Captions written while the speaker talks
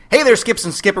Hey there, Skips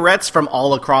and Skipperettes from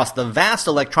all across the vast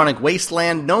electronic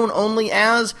wasteland known only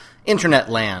as Internet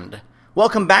Land.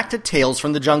 Welcome back to Tales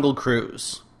from the Jungle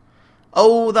Cruise.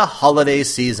 Oh, the holiday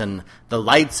season. The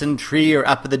lights and tree are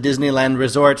up at the Disneyland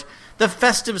Resort. The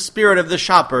festive spirit of the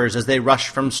shoppers as they rush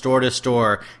from store to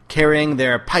store, carrying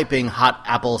their piping hot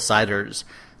apple ciders.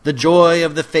 The joy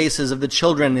of the faces of the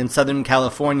children in Southern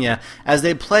California as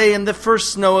they play in the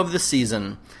first snow of the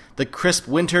season. The crisp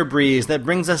winter breeze that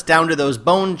brings us down to those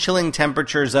bone-chilling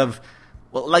temperatures of,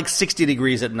 well, like 60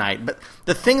 degrees at night. But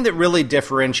the thing that really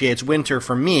differentiates winter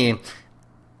for me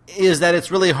is that it's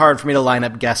really hard for me to line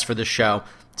up guests for the show.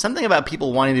 Something about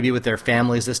people wanting to be with their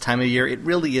families this time of year, it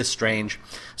really is strange.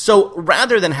 So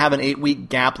rather than have an 8-week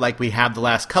gap like we have the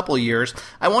last couple years,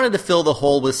 I wanted to fill the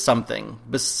hole with something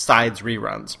besides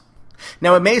reruns.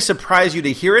 Now, it may surprise you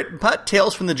to hear it, but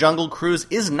Tales from the Jungle Cruise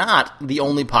is not the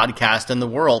only podcast in the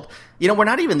world. You know, we're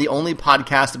not even the only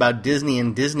podcast about Disney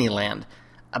and Disneyland.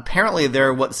 Apparently, there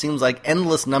are what seems like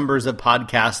endless numbers of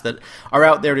podcasts that are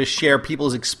out there to share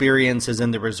people's experiences in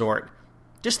the resort.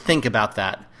 Just think about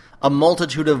that. A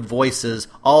multitude of voices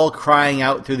all crying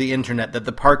out through the internet that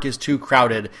the park is too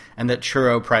crowded and that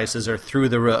churro prices are through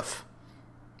the roof.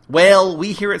 Well,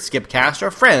 we here at Skipcast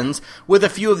are friends with a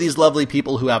few of these lovely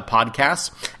people who have podcasts,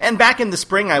 and back in the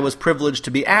spring I was privileged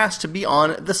to be asked to be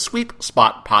on the Sweep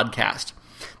Spot podcast.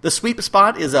 The Sweep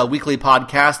Spot is a weekly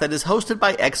podcast that is hosted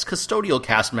by ex-custodial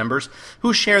cast members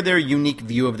who share their unique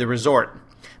view of the resort.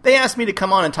 They asked me to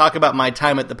come on and talk about my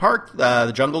time at the park,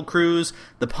 the Jungle Cruise,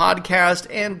 the podcast,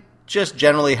 and just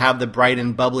generally have the bright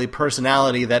and bubbly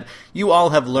personality that you all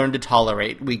have learned to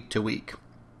tolerate week to week.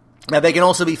 Now, they can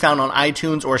also be found on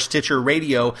iTunes or Stitcher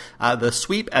Radio, the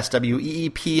Sweep,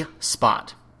 S-W-E-E-P,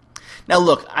 Spot. Now,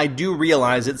 look, I do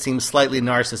realize it seems slightly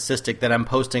narcissistic that I'm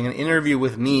posting an interview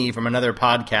with me from another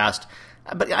podcast,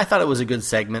 but I thought it was a good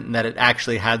segment and that it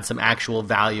actually had some actual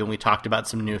value and we talked about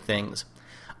some new things.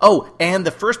 Oh, and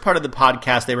the first part of the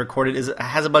podcast they recorded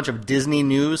has a bunch of Disney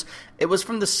news. It was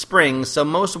from the spring, so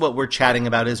most of what we're chatting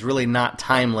about is really not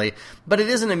timely, but it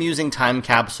is an amusing time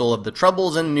capsule of the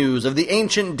troubles and news of the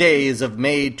ancient days of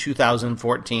May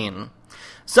 2014.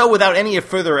 So without any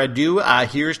further ado,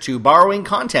 here's to Borrowing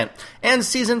Content and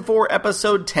Season 4,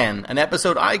 Episode 10, an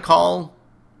episode I call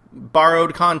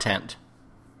Borrowed Content.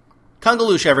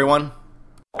 Kungaloosh, everyone.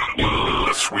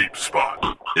 The Sweep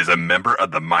Spot is a member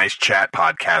of the Mice Chat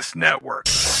Podcast Network.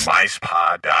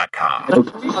 MicePod.com.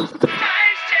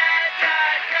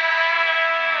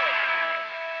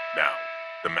 Now,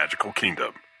 the magical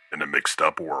kingdom in a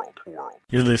mixed-up world.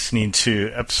 You're listening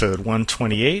to episode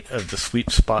 128 of the Sweep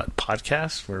Spot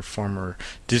podcast, where former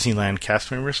Disneyland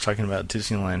cast members talking about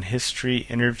Disneyland history,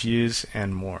 interviews,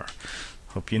 and more.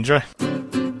 Hope you enjoy.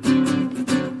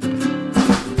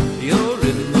 You're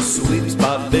in the sweet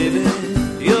spot, baby.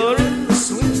 You're in the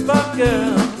sweet spot,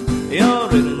 girl.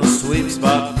 You're in the sweet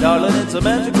spot, darling. It's a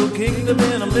magical kingdom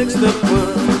in a mixed-up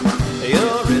world.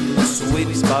 You're in the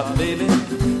sweet spot, baby.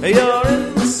 You're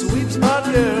in the sweet spot,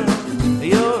 girl.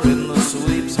 You're in the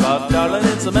sweet spot, darling.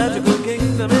 It's a magical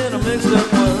kingdom in a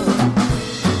mixed-up world.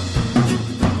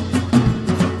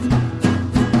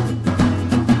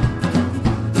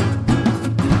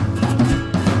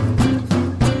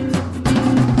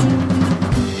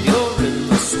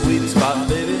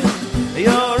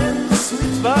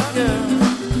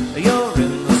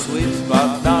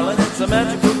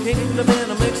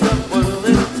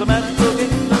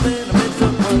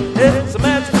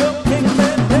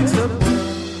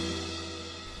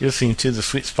 You're listening to the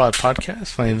Sweet Spot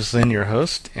podcast. My name is Lynn, your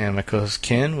host, and my co-host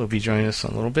Ken will be joining us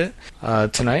in a little bit.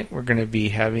 Tonight we're going to be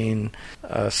having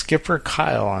Skipper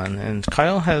Kyle on, and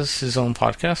Kyle has his own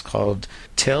podcast called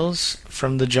Tales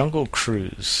from the Jungle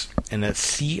Cruise, and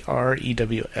that's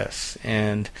CREWS,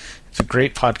 and it's a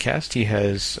great podcast. He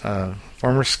has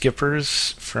former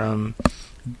skippers from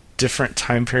different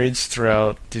time periods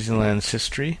throughout Disneyland's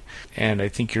history, and I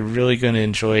think you're really going to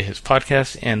enjoy his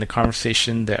podcast and the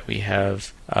conversation that we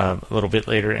have a little bit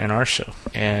later in our show.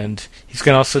 And he's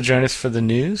going to also join us for the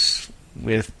news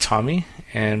with Tommy,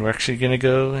 and we're actually going to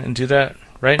go and do that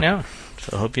right now.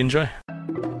 So I hope you enjoy.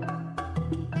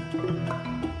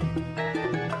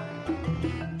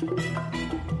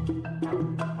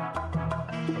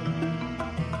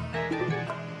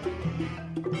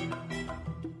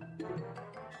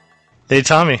 Hey,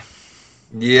 Tommy.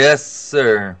 Yes,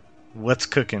 sir. What's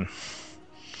cooking?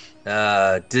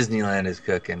 Disneyland is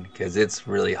cooking because it's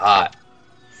really hot.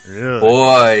 Really?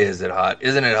 Boy, is it hot.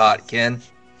 Isn't it hot, Ken?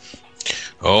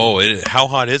 Oh, how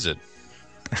hot is it?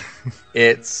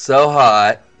 It's so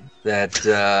hot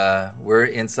that we're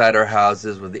inside our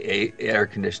houses with the air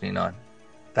conditioning on.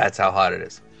 That's how hot it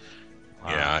is.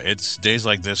 Yeah, it's days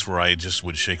like this where I just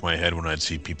would shake my head when I'd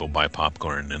see people buy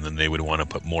popcorn, and then they would want to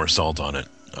put more salt on it.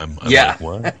 I'm Yeah. like,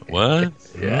 what? What?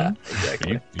 Yeah,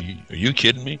 exactly. Are you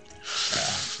kidding me?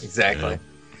 Exactly.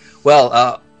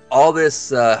 Well, all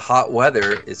this hot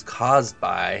weather is caused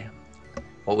by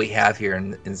what we have here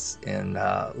in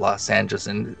Los Angeles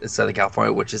in Southern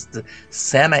California, which is the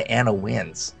Santa Ana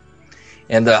winds.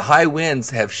 And the high winds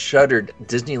have shuttered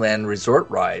Disneyland resort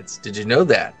rides. Did you know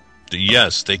that?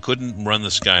 Yes, they couldn't run the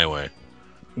Skyway.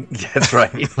 That's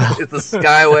right. The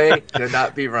Skyway could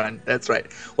not be run. That's right.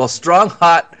 Well, strong,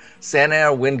 hot Santa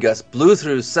Ana wind gusts blew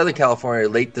through Southern California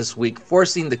late this week,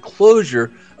 forcing the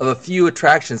closure of a few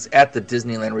attractions at the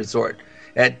Disneyland Resort.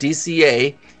 At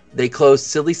DCA, they closed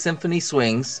Silly Symphony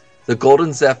Swings, the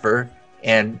Golden Zephyr,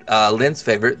 and Lynn's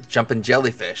favorite, Jumpin'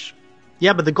 Jellyfish.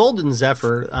 Yeah, but the Golden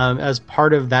Zephyr, as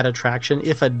part of that attraction,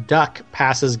 if a duck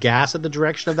passes gas at the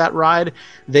direction of that ride,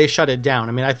 they shut it down.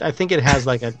 I mean, I think it has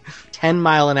like a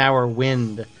 10-mile-an-hour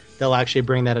wind that'll actually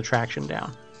bring that attraction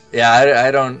down.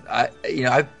 Yeah,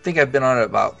 I think I've been on it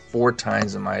about 4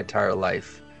 times in my entire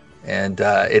life, and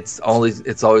it's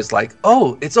always like,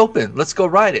 oh, it's open, let's go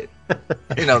ride it.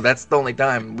 That's the only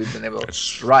time we've been able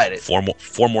to ride it.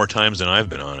 Four more times than I've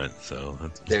been on it. So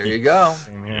there you go.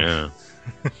 Yeah.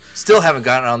 Still haven't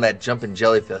gotten on that Jumpin'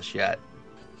 Jellyfish yet.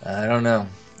 I don't know.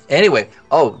 Anyway,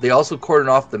 they also cordoned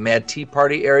off the Mad Tea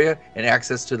Party area and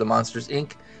access to the Monsters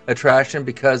Inc. attraction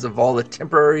because of all the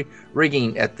temporary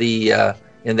rigging at the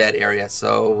in that area.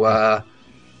 So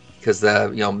because the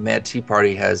Mad Tea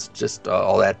Party has just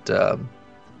all that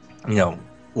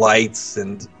lights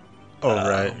and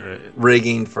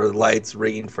rigging for the lights,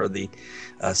 rigging for the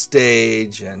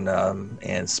stage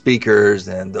and speakers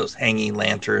and those hanging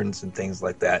lanterns and things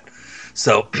like that.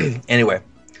 So anyway,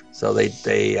 so they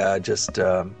just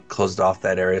closed off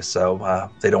that area, so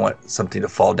they don't want something to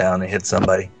fall down and hit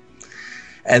somebody.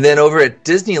 And then over at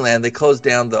Disneyland, they closed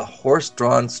down the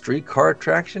horse-drawn streetcar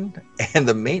attraction, and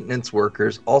the maintenance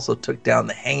workers also took down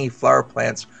the hanging flower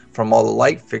plants from all the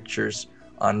light fixtures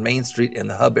on Main Street and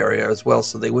the hub area as well,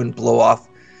 so they wouldn't blow off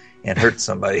and hurt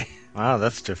somebody. Wow,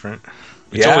 that's different.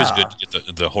 It's always good to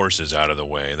get the horses out of the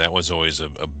way. That was always a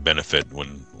benefit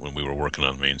when we were working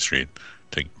on Main Street,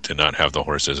 to not have the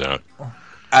horses out.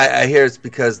 I hear it's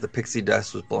because the pixie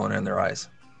dust was blowing in their eyes.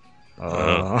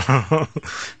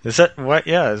 Is that why?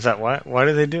 Yeah, is that why? Why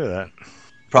do they do that?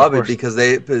 Probably because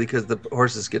the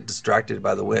horses get distracted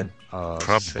by the wind.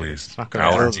 Probably it's not gonna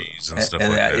hurt. allergies and stuff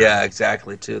like that. Yeah,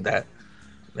 exactly. Too that.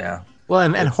 Yeah. Well,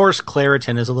 and horse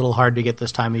Claritin is a little hard to get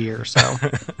this time of year, so.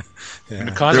 Yeah. They're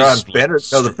on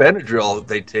the Benadryl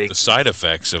they take. The side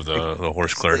effects of the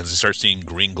horse Claritin, they start seeing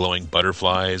green glowing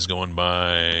butterflies going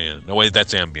by. No, wait,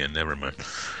 that's Ambien. Never mind.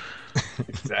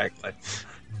 Exactly.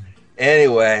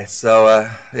 Anyway, so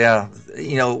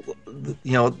the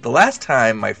last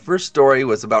time my first story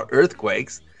was about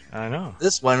earthquakes. I know.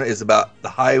 This one is about the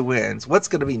high winds. What's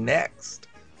going to be next?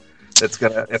 That's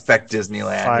going to affect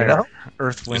Disneyland. Fire.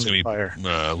 Earth, wind, It's and going to fire.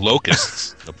 be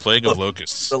locusts. The plague of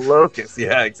locusts. The locusts.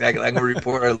 Yeah, exactly. I'm going to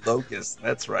report a locust.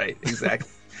 That's right. Exactly.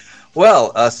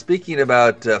 Well, speaking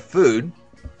about food.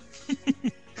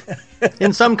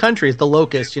 In some countries, the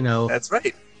locust, That's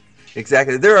right.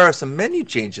 Exactly. There are some menu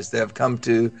changes that have come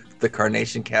to the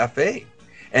Carnation Cafe.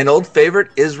 An old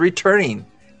favorite is returning.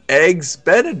 Eggs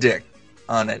Benedict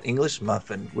on an English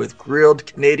muffin with grilled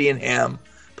Canadian ham,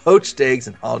 poached eggs,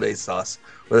 and hollandaise sauce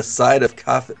with a side of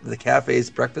the cafe's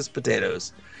breakfast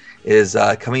potatoes is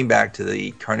coming back to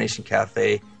the Carnation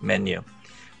Cafe menu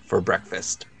for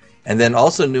breakfast. And then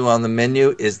also new on the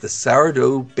menu is the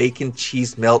sourdough bacon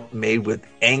cheese melt made with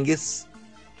Angus,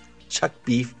 chuck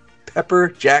beef, pepper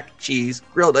jack cheese,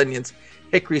 grilled onions,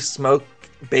 hickory smoked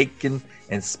bacon,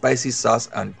 and spicy sauce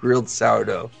on grilled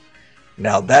sourdough.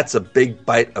 Now that's a big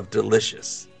bite of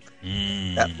delicious.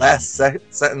 That last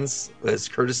sentence was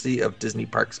courtesy of Disney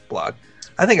Parks blog.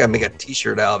 I think I'd make a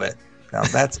t-shirt out of it. Now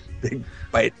that's a big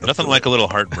bite. Nothing like a little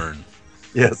heartburn.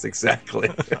 Yes, exactly.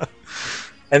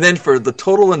 And then for the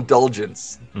total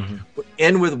indulgence, we'll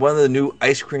end with one of the new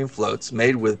ice cream floats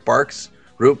made with Barks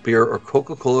root beer or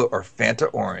Coca-Cola or Fanta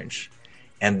Orange.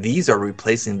 And these are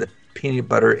replacing the peanut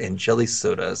butter and jelly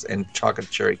sodas and chocolate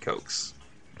cherry Cokes.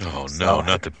 Oh, no,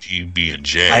 not the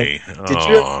PB&J.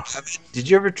 Did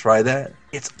you ever try that?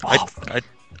 It's awful.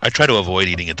 I try to avoid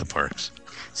eating at the parks.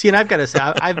 See, and I've got to say,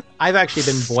 I've actually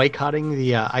been boycotting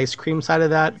the ice cream side of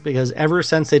that because ever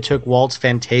since they took Walt's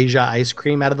Fantasia ice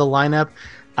cream out of the lineup,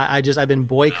 I've been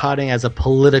boycotting as a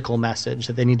political message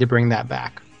that they need to bring that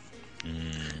back.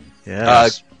 Yeah.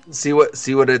 See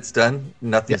what it's done?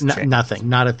 Nothing's changed. Nothing.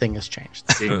 Not a thing has changed.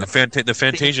 The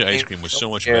Fantasia ice cream was so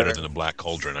much better than the Black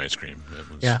Cauldron ice cream.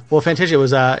 Yeah. Well, Fantasia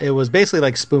was it was basically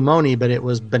like Spumoni, but it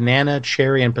was banana,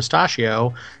 cherry, and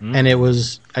pistachio, and it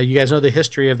was you guys know the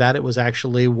history of that. It was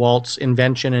actually Walt's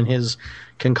invention and his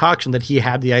concoction that he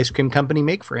had the ice cream company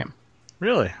make for him.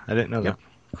 Really? I didn't know that.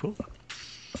 Cool.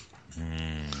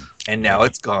 And now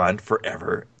it's gone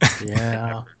forever.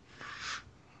 Yeah.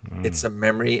 It's a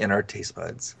memory in our taste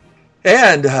buds.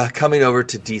 And coming over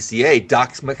to DCA,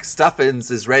 Doc McStuffins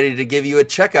is ready to give you a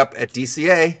checkup at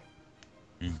DCA.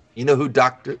 You know who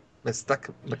Dr.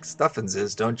 McStuffins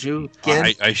is, don't you,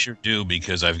 Ken? I sure do,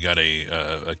 because I've got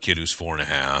a kid who's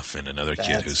 4.5 and another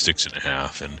kid who's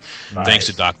 6.5. And thanks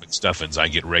to Doc McStuffins, I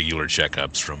get regular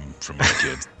checkups from my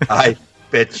kids. I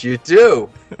bet you do.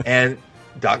 And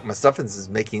Doc McStuffins is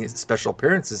making special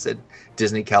appearances at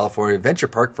Disney California Adventure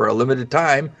Park for a limited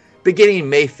time, beginning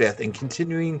May 5th and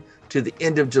continuing to the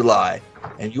end of July.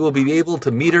 And you will be able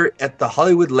to meet her at the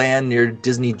Hollywood Land near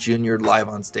Disney Junior live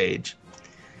on stage.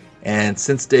 And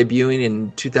since debuting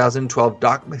in 2012,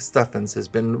 Doc McStuffins has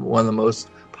been one of the most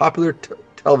popular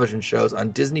television shows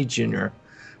on Disney Junior.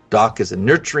 Doc is a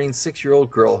nurturing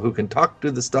 6-year-old girl who can talk to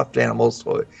the stuffed animals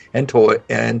and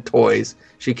toys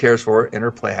she cares for in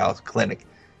her Playhouse clinic,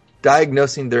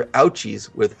 diagnosing their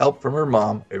ouchies with help from her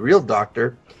mom, a real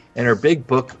doctor, and her big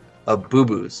book of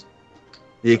boo-boos.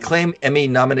 The acclaimed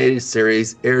Emmy-nominated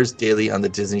series airs daily on the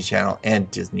Disney Channel and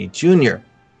Disney Junior.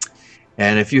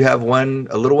 And if you have a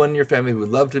little one in your family who would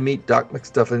love to meet Doc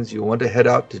McStuffins, you'll want to head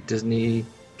out to Disney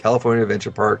California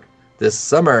Adventure Park this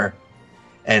summer.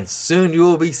 And soon you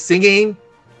will be singing,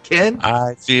 Ken?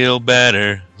 I feel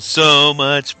better, so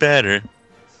much better.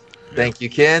 Thank you,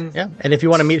 Ken. Yeah, and if you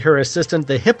want to meet her assistant,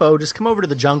 the hippo, just come over to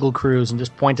the Jungle Cruise and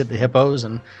just point at the hippos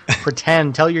and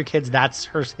tell your kids that's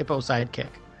her hippo sidekick.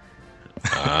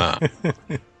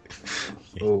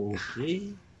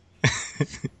 Okay.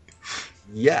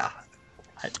 Yeah.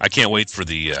 I can't wait for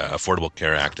the Affordable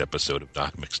Care Act episode of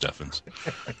Doc McStuffins.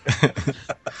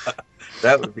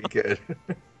 That would be good.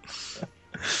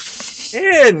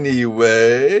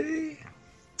 Anyway,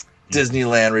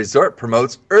 Disneyland Resort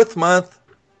promotes Earth Month.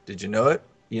 Did you know it?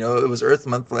 You know it was Earth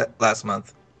Month last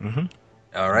month. Mm-hmm.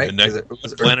 All right.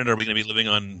 What planet are we going to be living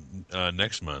on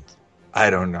next month?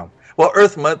 I don't know. Well,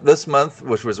 Earth Month, this month,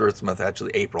 which was Earth Month,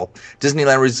 actually April,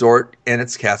 Disneyland Resort and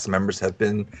its cast members have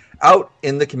been out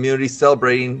in the community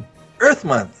celebrating Earth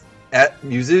Month at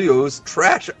Museo's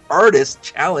Trash Artist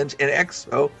Challenge and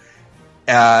Expo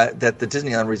that the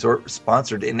Disneyland Resort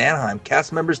sponsored in Anaheim.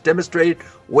 Cast members demonstrated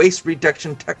waste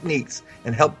reduction techniques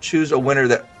and helped choose a winner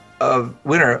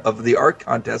of the art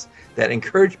contest that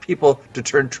encouraged people to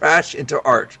turn trash into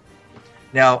art.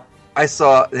 Now, I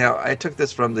took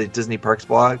this from the Disney Parks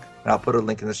blog, and I'll put a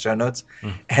link in the show notes.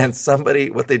 And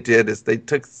what they did is they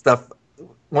took stuff.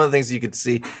 One of the things you could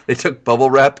see, they took bubble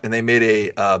wrap and they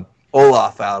made a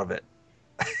Olaf out of it,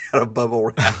 out of bubble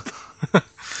wrap.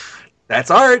 That's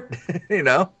art, you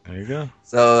know. There you go.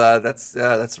 So that's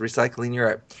recycling your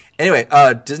art. Anyway,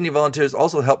 Disney volunteers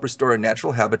also helped restore a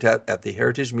natural habitat at the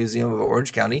Heritage Museum of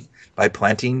Orange County by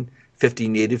planting 50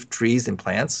 native trees and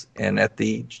plants, and at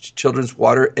the Children's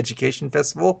Water Education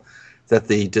Festival that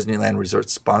the Disneyland Resort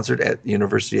sponsored at the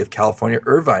University of California,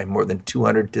 Irvine. More than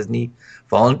 200 Disney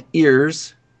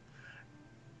volunteers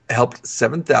helped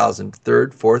 7,000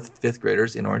 3rd, 4th, 5th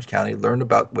graders in Orange County learn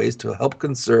about ways to help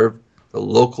conserve the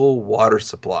local water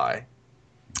supply.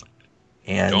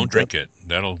 And don't drink it.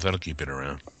 That'll keep it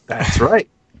around. That's right.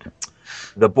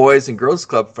 The Boys and Girls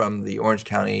Club from Orange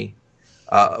County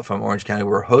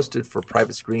were hosted for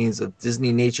private screenings of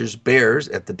Disney Nature's Bears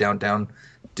at the downtown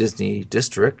Disney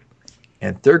District,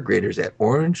 and 3rd graders at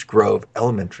Orange Grove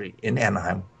Elementary in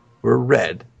Anaheim were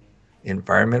read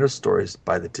environmental stories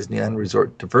by the Disneyland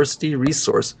Resort Diversity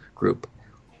Resource Group,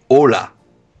 OLA.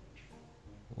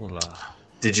 Hola.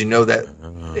 Did you know that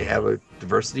they have a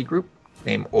diversity group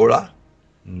named OLA?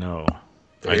 No.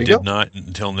 I did not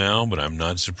until now, but I'm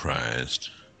not surprised.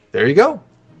 There you go.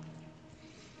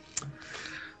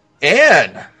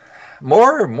 And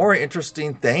more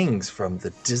interesting things from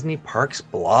the Disney Parks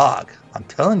blog. I'm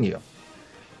telling you.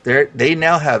 They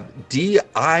now have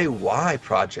DIY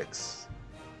projects.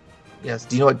 Yes,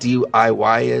 do you know what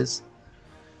DIY is?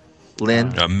 Lynn?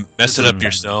 Mess it up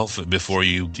yourself before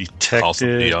you call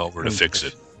somebody over to fix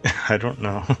it. I don't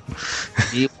know.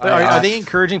 Are they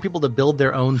encouraging people to build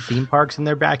their own theme parks in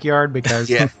their backyard? Because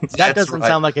that doesn't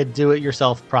sound like a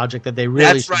do-it-yourself project that they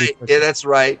really should be pushing. Yeah, that's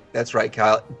right. That's right,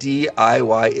 Kyle.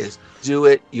 DIY is do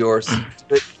it yourself.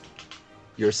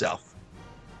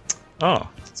 Oh.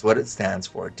 That's what it stands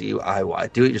for,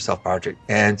 DIY, do-it-yourself project.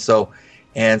 And so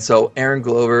And so Aaron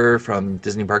Glover from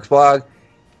Disney Parks Blog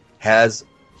has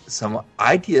some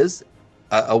ideas,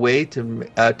 a way to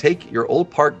take your old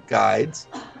park guides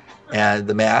and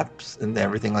the maps and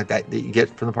everything like that you get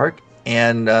from the park,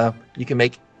 and you can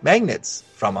make magnets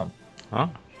from them. Oh.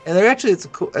 And it's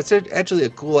actually a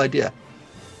cool idea.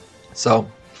 So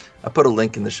I put a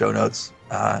link in the show notes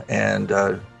and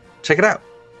check it out.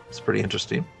 It's pretty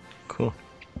interesting. Cool.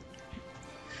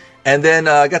 And then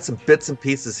I got some bits and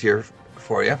pieces here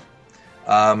for you.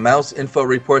 Mouse Info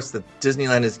reports that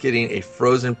Disneyland is getting a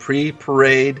Frozen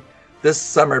pre-parade this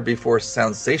summer before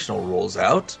Soundsational rolls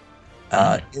out.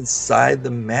 Inside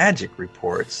the Magic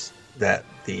reports that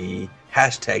the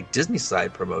hashtag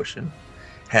DisneySide promotion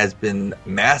has been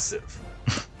massive.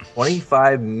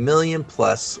 25 million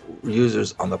plus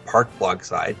users on the park blog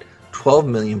side, 12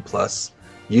 million plus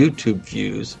YouTube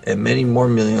views, and many more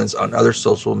millions on other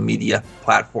social media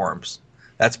platforms.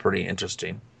 That's pretty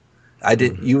interesting.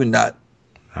 You would not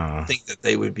think that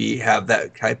they would have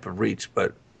that type of reach,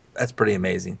 but that's pretty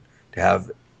amazing to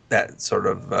have that sort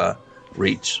of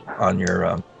reach on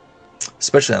your,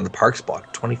 especially on the parks blog.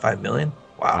 25 million.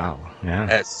 Wow. Yeah,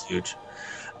 that's huge.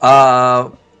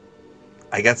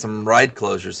 I got some ride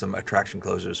closures, some attraction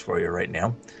closures for you right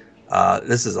now.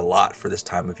 This is a lot for this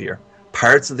time of year.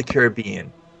 Pirates of the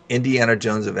Caribbean, Indiana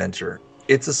Jones Adventure,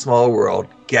 It's a Small World,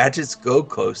 Gadgets Go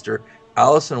Coaster,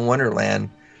 Alice in Wonderland,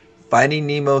 Finding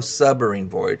Nemo Submarine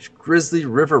Voyage, Grizzly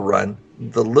River Run,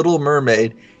 The Little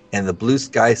Mermaid, and the Blue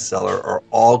Sky Cellar are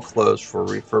all closed for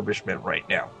refurbishment right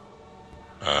now.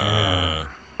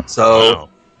 Wow.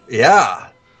 Yeah.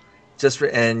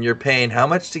 And you're paying how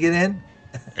much to get in?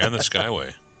 And the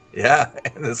Skyway. Yeah,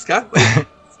 and the Skyway.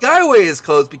 Skyway is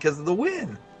closed because of the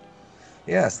wind.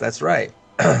 Yes, that's right.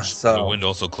 So the wind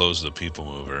also closed the People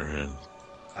Mover. And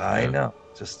I know.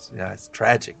 It's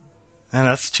tragic. And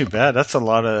that's too bad. That's a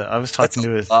lot of. I was talking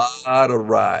to a lot of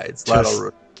rides.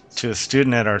 To a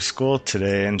student at our school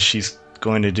today, and she's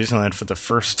going to Disneyland for the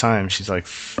first time. She's like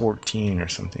 14 or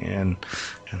something, and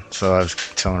so I was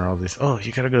telling her all these. Oh,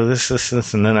 you got to go this,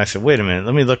 and then I said, wait a minute,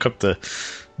 let me look up the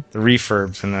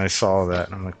refurbs, and I saw that,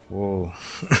 and I'm like, whoa.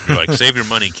 You're like, save your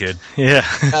money, kid. Yeah.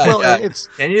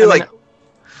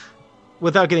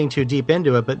 Without getting too deep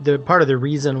into it, but part of the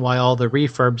reason why all the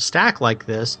refurbs stack like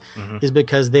this is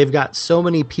because they've got so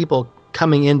many people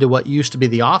coming into what used to be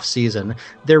the off season.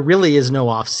 There really is no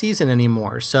off season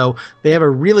anymore. So they have a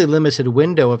really limited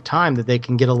window of time that they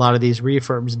can get a lot of these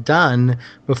refurbs done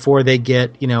before they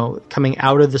get, coming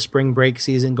out of the spring break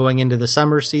season, going into the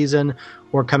summer season,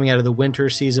 or coming out of the winter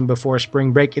season before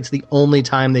spring break. It's the only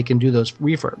time they can do those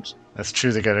refurbs. That's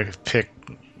true. They got to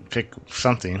pick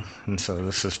something, and so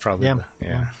this is probably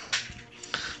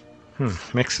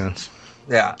makes sense.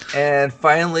 Yeah, and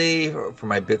finally, for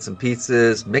my bits and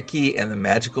pieces, Mickey and the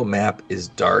Magical Map is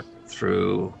dark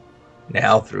through May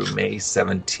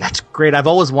 17th. That's great. I've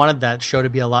always wanted that show to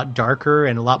be a lot darker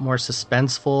and a lot more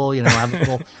suspenseful. Have a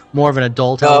little more of an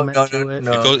adult element to it.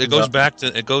 It goes back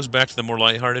to the more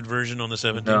lighthearted version on the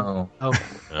 17th. No.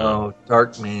 No,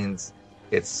 dark means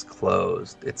it's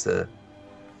closed. It's a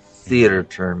theater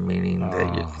term meaning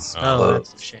that it's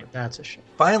closed. That's a shame.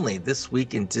 Finally, this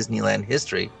week in Disneyland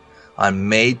history, on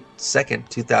May 2nd,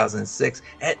 2006,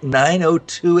 at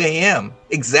 9:02 a.m.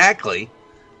 exactly,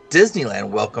 Disneyland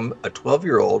welcomed a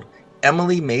 12-year-old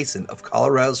Emily Mason of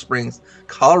Colorado Springs,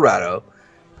 Colorado,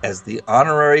 as the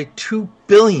honorary 2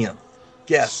 billionth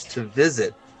guest to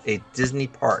visit a Disney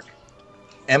park.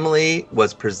 Emily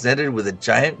was presented with a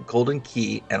giant golden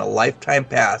key and a lifetime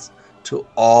pass to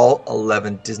all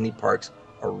 11 Disney parks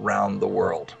around the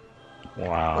world.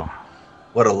 Wow.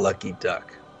 What a lucky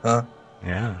duck, huh?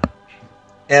 Yeah.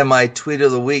 And my tweet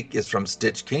of the week is from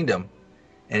Stitch Kingdom.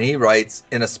 And he writes,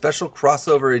 in a special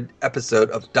crossover episode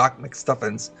of Doc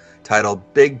McStuffins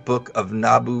titled Big Book of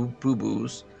Naboo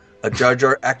Boo-Boos, a Jar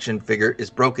Jar action figure is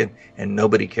broken and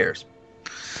nobody cares.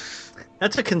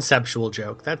 That's a conceptual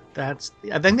joke. I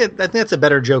think that's a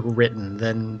better joke written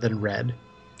than read.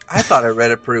 I thought I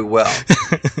read it pretty well.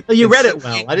 You read it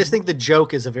well. I just think the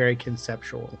joke is a very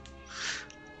conceptual.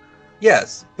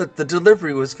 Yes, but the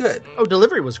delivery was good. Oh,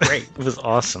 delivery was great. It was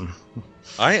awesome.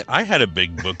 I had a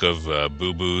big book of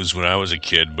boo-boos when I was a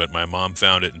kid, but my mom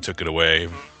found it and took it away.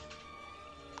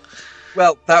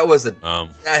 Well, that was I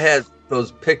had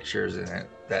those pictures in it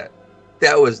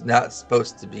that was not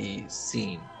supposed to be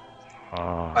seen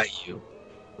by you,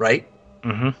 right?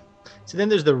 Mm-hmm. So then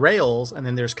there's the rails, and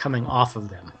then there's coming off of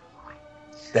them.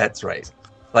 That's right.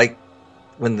 Like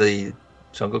when the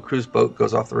Jungle Cruise boat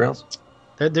goes off the rails?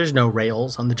 There's no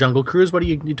rails on the Jungle Cruise. What are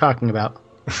you talking about?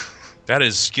 That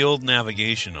is skilled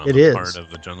navigation on the part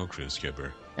of the Jungle Cruise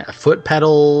skipper. foot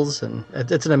pedals, and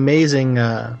it's an amazing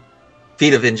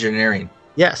feat of engineering.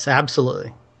 Yes,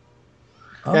 absolutely.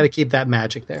 Oh. Got to keep that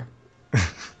magic there.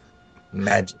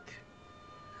 Magic.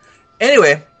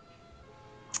 Anyway,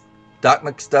 Doc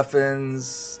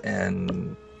McStuffins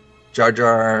and Jar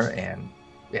Jar, and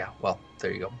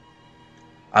there you go.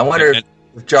 I wonder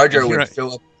if Jar Jar would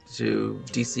show up to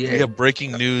DCA. Yeah,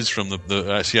 breaking news from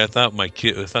the see, I thought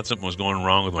something was going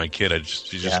wrong with my kid.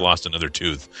 She just lost another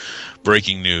tooth.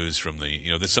 Breaking news from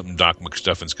there's something Doc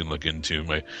McStuffins can look into.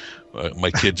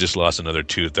 My kid just lost another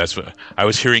tooth. That's what I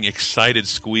was hearing. Excited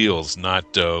squeals, not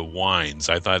whines.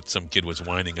 I thought some kid was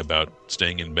whining about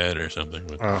staying in bed or something.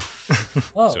 But,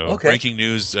 okay. Breaking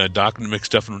news: Doc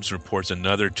McStuffins reports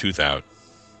another tooth out.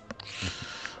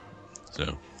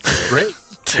 So great.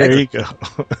 There you go.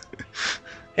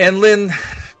 And Lynn,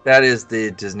 that is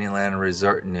the Disneyland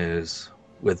Resort news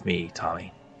with me,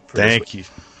 Tommy. Thank you.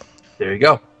 There you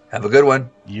go. Have a good one.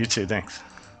 You too. Thanks.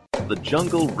 The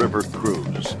Jungle River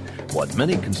Cruise, what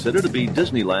many consider to be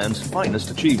Disneyland's finest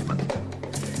achievement.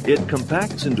 It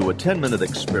compacts into a 10-minute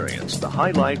experience the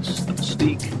highlights, the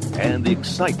mystique, and the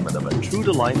excitement of a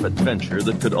true-to-life adventure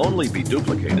that could only be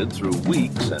duplicated through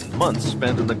weeks and months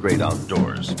spent in the great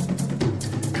outdoors.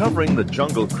 Covering the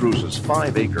Jungle Cruise's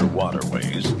 5-acre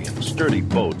waterways in sturdy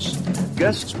boats,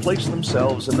 guests place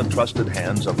themselves in the trusted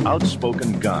hands of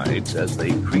outspoken guides as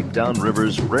they creep down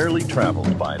rivers rarely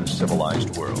traveled by the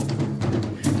civilized world.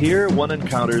 Here one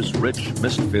encounters rich,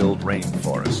 mist-filled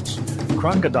rainforests,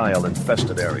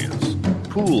 crocodile-infested areas,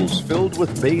 pools filled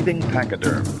with bathing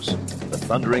pachyderms, the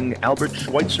thundering Albert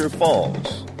Schweitzer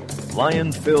Falls,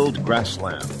 lion-filled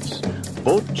grasslands,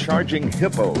 both charging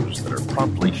hippos that are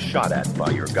promptly shot at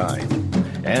by your guide,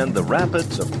 and the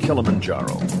rapids of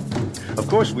Kilimanjaro. Of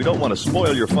course, we don't want to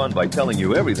spoil your fun by telling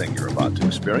you everything you're about to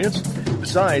experience.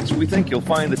 Besides, we think you'll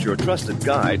find that your trusted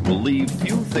guide will leave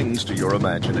few things to your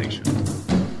imagination.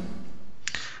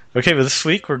 Okay, but this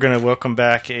week we're going to welcome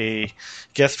back a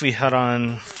guest we had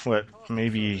on,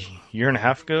 maybe a year and a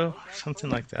half ago, or something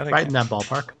like that. Right in that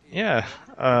ballpark. Yeah.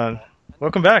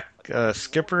 Welcome back,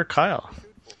 Skipper Kyle.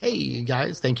 Hey,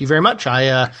 guys. Thank you very much.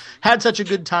 I had such a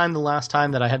good time the last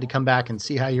time that I had to come back and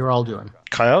see how you're all doing.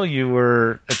 Kyle, you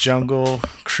were a Jungle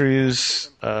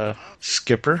Cruise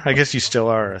skipper. I guess you still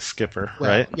are a skipper,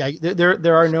 right? Yeah,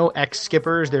 there are no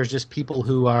ex-skippers. There's just people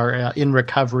who are in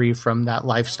recovery from that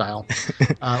lifestyle.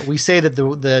 We say that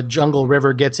the Jungle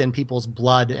River gets in people's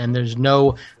blood, and there's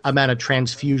no amount of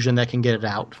transfusion that can get it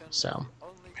out. So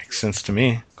makes sense to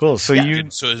me. Cool. So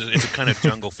So it's a kind of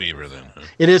jungle fever then. Huh?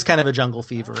 It is kind of a jungle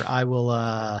fever.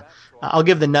 I'll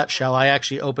give the nutshell. I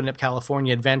actually opened up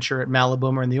California Adventure at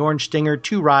Maliboomer and the Orange Stinger,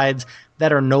 2 rides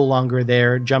that are no longer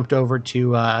there. Jumped over to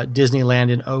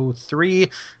Disneyland in 2003,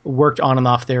 worked on and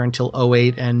off there until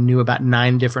 2008, and knew about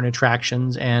 9 different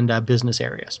attractions and business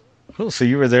areas. Cool. So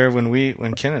you were there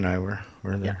when Ken and I were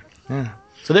there. Yeah.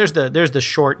 So there's the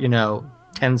short,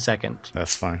 10-second.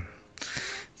 That's fine.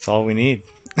 That's all we need.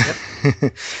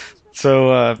 Yep.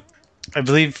 So I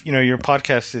believe your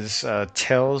podcast is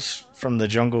Tales from the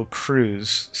Jungle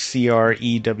Cruise,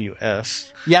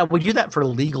 CREWS. Yeah, we do that for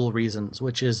legal reasons,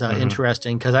 which is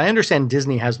interesting because I understand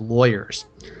Disney has lawyers.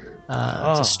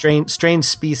 It's a strange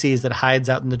species that hides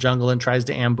out in the jungle and tries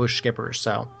to ambush skippers.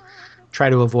 So try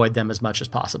to avoid them as much as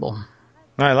possible.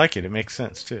 No, I like it. It makes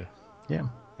sense too. Yeah.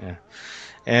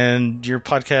 And your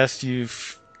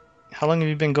podcast, how long have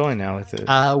you been going now with it?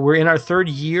 We're in our 3rd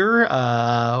year.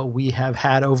 We have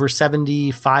had over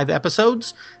 75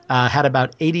 episodes, had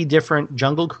about 80 different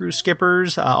Jungle Cruise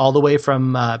skippers, all the way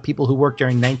from people who worked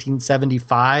during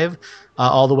 1975,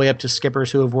 all the way up to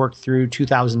skippers who have worked through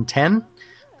 2010.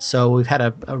 So we've had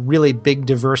a really big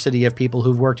diversity of people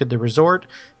who've worked at the resort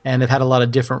and have had a lot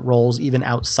of different roles even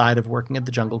outside of working at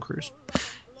the Jungle Cruise.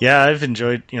 Yeah, I've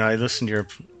enjoyed, I listened to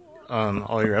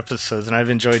all your episodes, and I've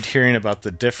enjoyed hearing about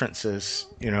the differences,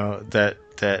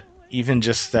 that even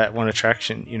just that one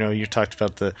attraction, you talked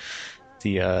about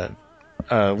the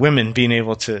women being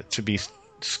able to be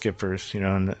skippers,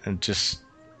 and just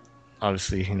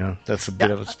obviously, that's a bit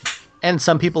of a... And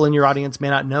some people in your audience may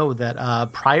not know that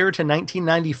prior to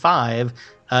 1995,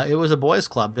 it was a boys'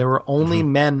 club. There were only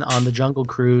men on the Jungle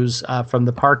Cruise from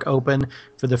the park open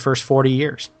for the first 40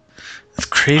 years. It's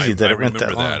crazy that it went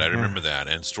that long. I remember that.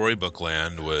 And Storybook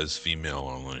Land was female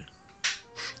only.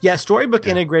 Yeah, Storybook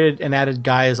integrated and added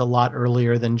guys a lot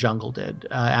earlier than Jungle did,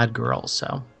 add girls.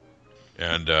 So.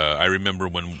 And I remember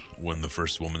when the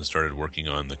first woman started working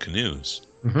on the canoes.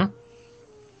 Mm-hmm.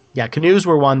 Yeah, canoes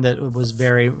were one that was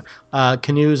very...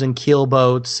 canoes and keel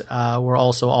boats were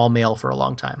also all male for a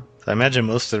long time. I imagine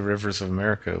most of the Rivers of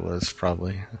America was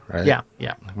probably, right? Yeah.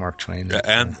 Like Mark Twain.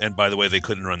 And by the way, they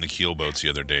couldn't run the keel boats the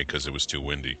other day because it was too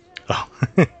windy. Oh,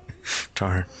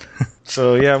 darn.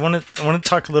 So yeah, I want to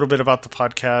talk a little bit about the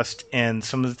podcast and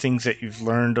some of the things that you've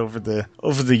learned over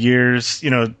the years.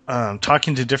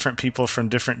 Talking to different people from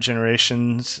different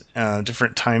generations,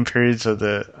 different time periods of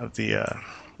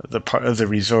the part of the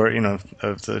resort,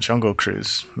 of the Jungle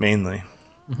Cruise mainly.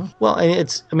 Mm-hmm. Well,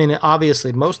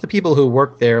 obviously, most of the people who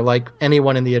work there, like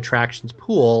anyone in the attractions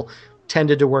pool,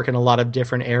 tended to work in a lot of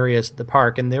different areas of the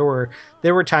park, and there were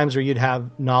times where you'd have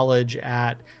knowledge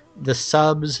at the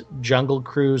Subs, Jungle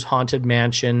Cruise, Haunted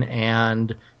Mansion,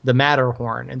 and the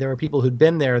Matterhorn. And there were people who'd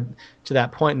been there to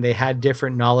that point, and they had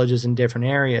different knowledges in different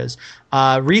areas.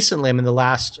 Recently, in the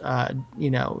last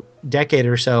decade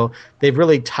or so, they've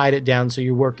really tied it down so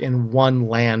you work in one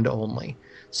land only.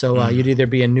 So you'd either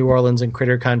be in New Orleans and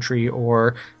Critter Country,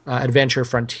 or Adventure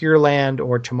Frontierland,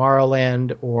 or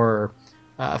Tomorrowland, or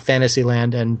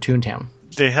Fantasyland and Toontown.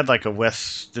 They had like a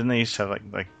west, didn't they used to have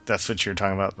like that's what you're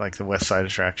talking about, like the West Side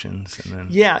attractions, and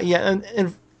then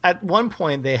and at one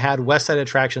point they had West Side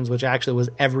attractions, which actually was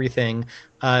everything.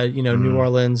 New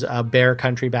Orleans, Bear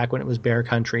Country back when it was Bear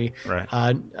Country. Right.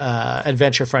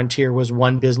 Adventure Frontier was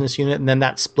one business unit, and then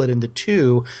that split into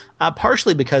two,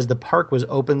 partially because the park was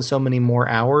open so many more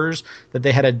hours that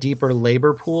they had a deeper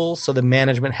labor pool, so the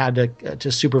management had to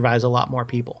supervise a lot more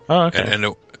people. Oh,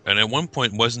 okay. And at one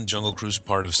point, wasn't Jungle Cruise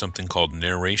part of something called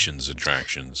Narrations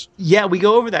Attractions? Yeah, we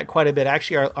go over that quite a bit.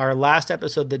 Actually, our last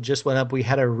episode that just went up, we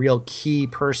had a real key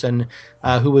person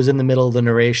who was in the middle of the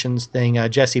Narrations thing,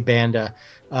 Jesse Banda,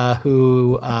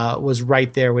 who was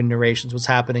right there when Narrations was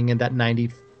happening in that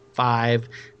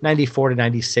 94 to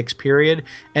 96 period.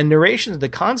 And Narrations, the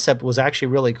concept was actually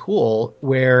really cool,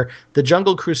 where the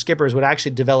Jungle Cruise skippers would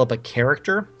actually develop a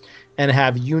character and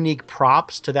have unique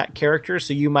props to that character.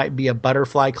 So you might be a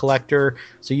butterfly collector,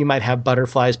 so you might have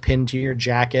butterflies pinned to your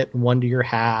jacket and one to your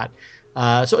hat. It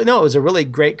was a really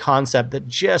great concept that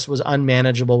just was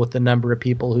unmanageable with the number of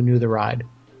people who knew the ride.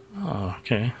 Oh,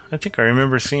 okay. I think I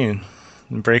remember seeing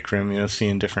in Break Room,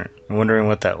 seeing different, wondering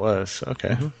what that was.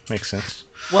 Okay, makes sense.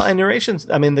 Well, and Narrations,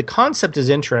 the concept is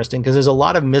interesting because there's a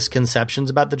lot of misconceptions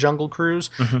about the Jungle Cruise.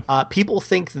 Mm-hmm. People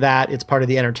think that it's part of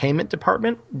the entertainment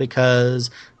department because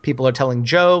people are telling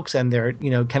jokes and they're,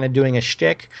 kind of doing a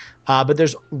shtick. But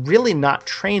there's really not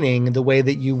training the way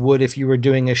that you would if you were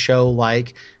doing a show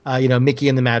like, Mickey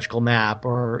and the Magical Map,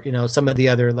 or, some of the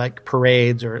other like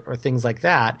parades or things like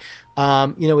that.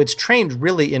 It's trained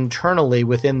really internally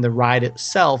within the ride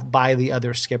itself by the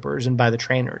other skippers and by the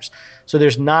trainers. So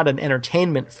there's not an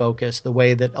entertainment focus the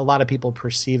way that a lot of people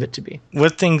perceive it to be.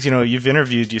 What things, you've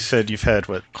interviewed, you said you've had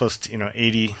close to,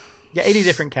 80. Yeah, 80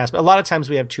 different casts. But a lot of times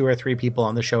we have 2 or 3 people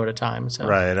on the show at a time. So.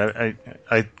 Right.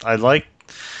 I like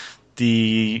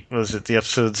the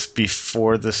episodes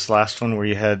before this last one where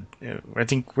you had, I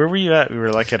think, where were you at? We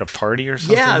were like at a party or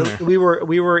something? Yeah, we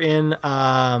were in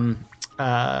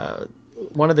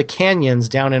one of the canyons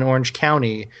down in Orange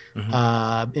County,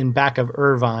 in back of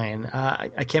Irvine. I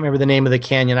can't remember the name of the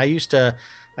canyon. I used to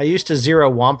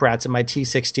zero Womp Rats in my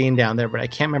T16 down there, but I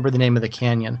can't remember the name of the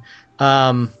canyon.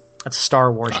 That's a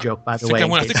Star Wars joke, by the way.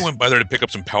 I think I went by there to pick up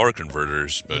some power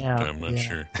converters, but I'm not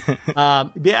sure.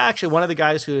 Actually, one of the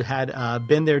guys who had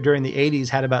been there during the 80s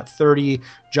had about 30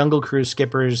 Jungle Cruise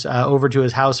skippers over to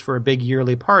his house for a big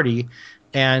yearly party.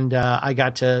 And I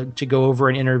got to go over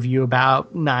and interview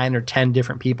about 9 or 10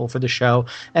 different people for the show.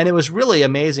 And it was really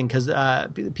amazing because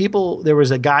there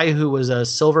was a guy who was a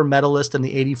silver medalist in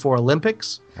the 84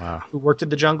 Olympics. Wow. Who worked at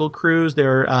the Jungle Cruise.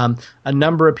 There are a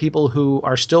number of people who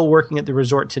are still working at the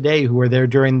resort today who were there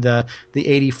during the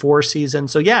 84 season.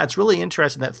 So, yeah, it's really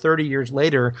interesting that 30 years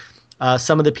later,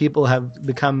 some of the people have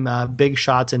become big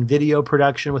shots in video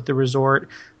production with the resort.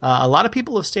 A lot of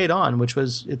people have stayed on,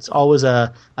 it's always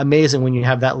amazing when you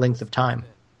have that length of time.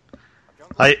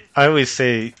 I always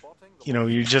say,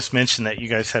 you just mentioned that you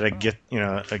guys had a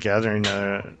gathering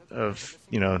of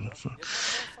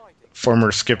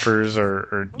former skippers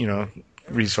or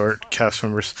resort cast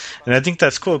members, and I think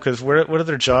that's cool because what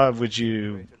other job would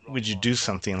you do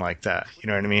something like that? You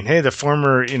know what I mean? Hey, the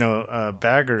former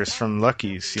baggers from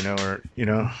Lucky's, or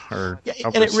and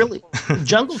it really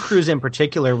Jungle Cruise in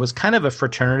particular was kind of a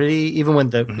fraternity, even with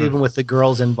the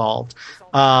girls involved.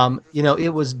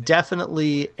 It was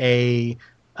definitely a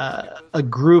a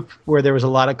group where there was a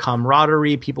lot of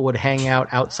camaraderie. People would hang out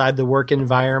outside the work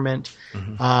environment.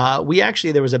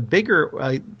 There was a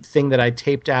bigger thing that I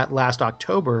taped at last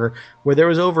October where there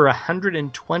was over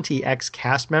 120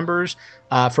 ex-cast members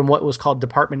from what was called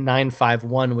Department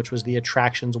 951, which was the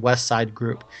attraction's West Side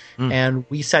group. And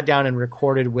we sat down and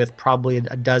recorded with probably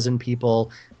a dozen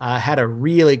people, had a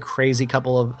really crazy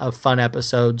couple of fun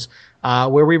episodes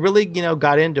where we really,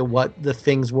 got into what the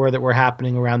things were that were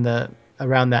happening around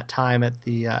that time at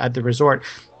the resort.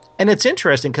 And it's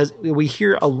interesting because we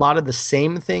hear a lot of the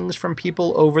same things from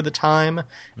people over the time,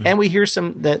 and we hear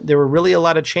that there were really a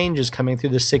lot of changes coming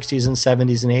through the 60s and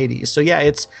 70s and 80s. So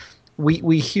yeah,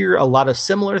 we hear a lot of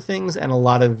similar things and a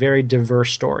lot of very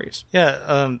diverse stories.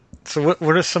 Yeah. So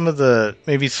what are some of the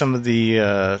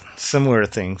similar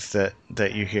things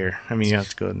that you hear? I mean, you have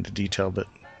to go into detail, but.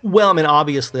 Well, I mean,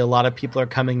 obviously, a lot of people are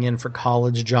coming in for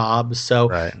college jobs. So,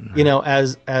 right.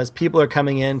 As people are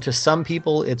coming in, to some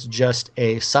people, it's just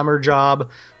a summer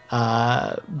job.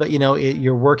 But,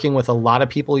 you're working with a lot of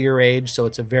people your age. So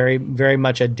it's a very, very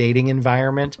much a dating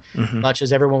environment, much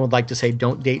as everyone would like to say,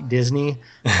 don't date Disney.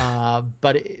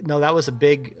 But that was a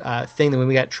big thing that when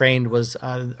we got trained was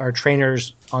our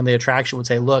trainers on the attraction would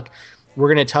say, look,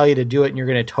 we're going to tell you to do it and you're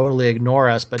going to totally ignore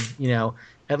us. But,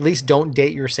 at least don't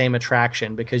date your same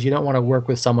attraction because you don't want to work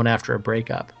with someone after a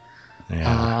breakup.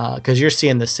 Because you're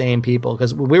seeing the same people.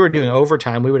 Because when we were doing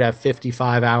overtime, we would have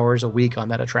 55 hours a week on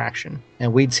that attraction.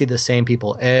 And we'd see the same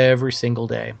people every single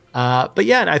day. But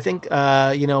yeah, and I think,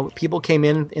 people came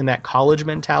in that college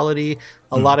mentality.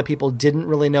 A lot of people didn't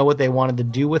really know what they wanted to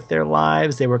do with their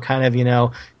lives. They were kind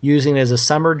of, using it as a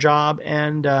summer job.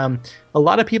 And a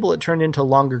lot of people, it turned into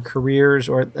longer careers,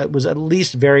 or it was at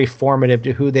least very formative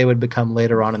to who they would become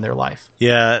later on in their life.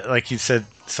 Yeah, like you said,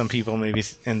 some people maybe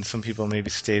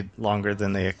stayed longer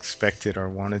than they expected or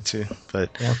wanted to. But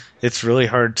it's really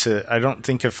hard to. I don't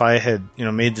think if I had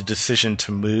made the decision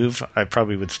to move, I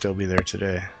probably would still be there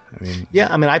today.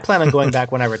 I plan on going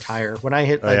back when I retire. When I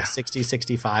hit 60,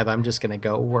 65, I'm just going to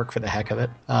go work for the heck of it.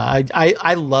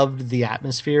 I loved the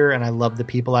atmosphere and I loved the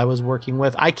people I was working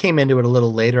with. I came into it a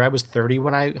little later. I was 30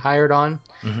 when I hired on.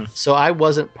 So I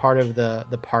wasn't part of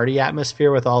the party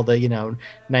atmosphere with all the,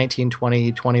 19,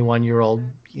 20, 21-year-old,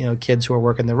 kids who are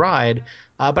working the ride.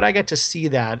 But I got to see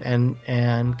that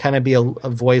and kind of be a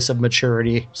voice of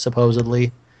maturity,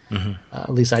 supposedly.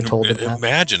 At least I told them that.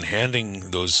 Imagine handing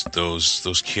those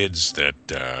kids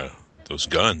those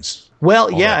guns. Well,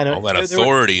 all that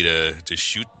authority to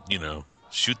shoot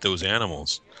those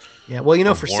animals. Yeah, well,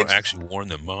 actually warn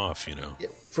them off.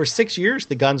 For 6 years,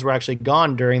 the guns were actually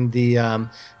gone during the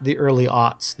early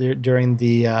aughts, during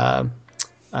the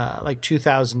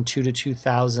 2002 to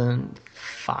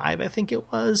 2005, I think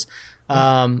it was.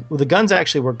 The guns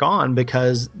actually were gone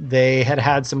because they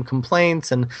had some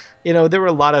complaints, and there were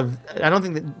a lot of. I don't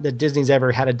think that Disney's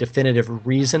ever had a definitive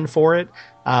reason for it.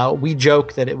 We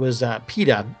joke that it was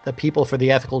PETA, the People for the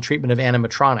Ethical Treatment of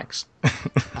Animatronics.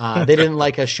 They didn't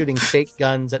like us shooting fake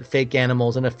guns at fake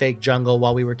animals in a fake jungle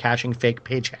while we were cashing fake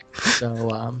paychecks.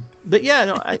 So, but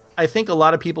yeah, I think a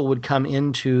lot of people would come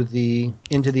into the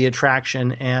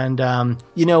attraction, and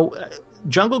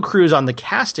Jungle Cruise on the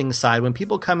casting side, when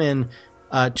people come in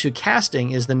to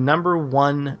casting, is the number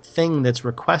one thing that's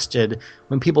requested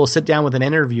when people sit down with an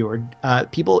interviewer.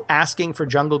 People asking for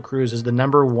Jungle Cruise is the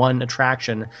number one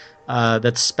attraction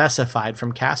that's specified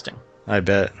from casting. I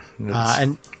bet.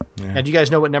 And do you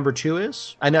guys know what number 2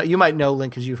 is? I know you might know,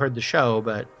 Link, because you've heard the show,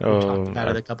 but we talked about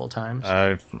it a couple times.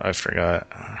 I forgot.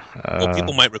 Well,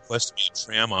 people might request to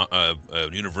be a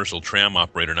universal tram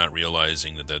operator, not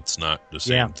realizing that that's not the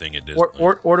same thing it is.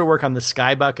 Or to work on the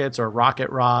sky buckets or rocket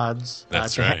rods.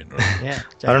 That's right. Yeah,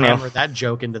 to hammer that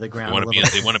joke into the ground.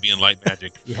 They want to be in Light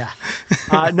Magic. Yeah.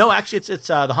 No, actually, it's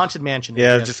the Haunted Mansion.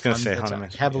 Yeah, I was just going to say Haunted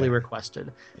Mansion. Heavily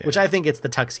requested, which I think it's the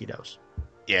tuxedos.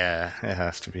 Yeah, it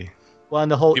has to be. Well,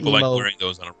 and the whole people emo, like wearing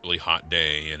those on a really hot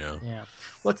day, Yeah.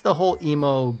 What's the whole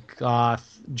emo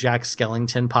goth Jack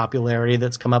Skellington popularity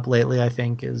that's come up lately? I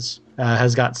think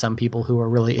has got some people who are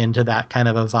really into that kind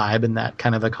of a vibe and that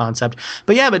kind of a concept.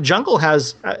 But Jungle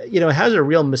has has a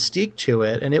real mystique to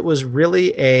it, and it was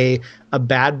really a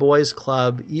bad boys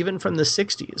club even from the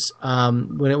 60s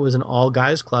when it was an all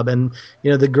guys club, and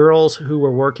the girls who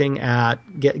were working at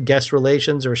guest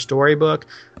relations or storybook.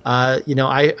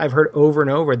 I've heard over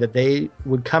and over that they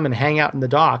would come and hang out in the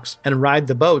docks and ride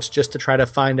the boats just to try to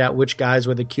find out which guys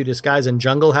were the cutest guys. And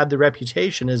Jungle had the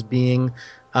reputation as being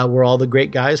where all the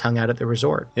great guys hung out at the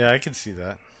resort. Yeah, I can see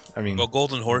that. Well,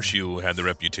 Golden Horseshoe had the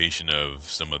reputation of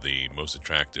some of the most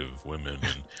attractive women.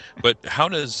 But how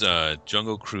does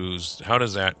Jungle Cruise, how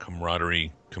does that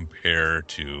camaraderie compare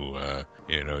to,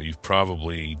 you've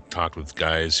probably talked with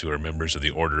guys who are members of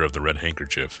the Order of the Red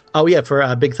Handkerchief. Oh, yeah,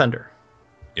 for Big Thunder.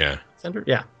 Yeah. Thunder?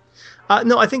 Yeah.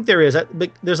 No, I think there is.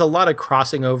 There's a lot of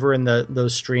crossing over in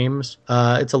those streams.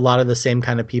 It's a lot of the same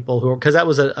kind of people because that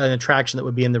was an attraction that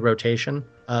would be in the rotation.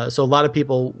 So a lot of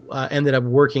people ended up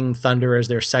working Thunder as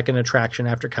their second attraction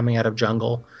after coming out of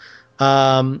Jungle.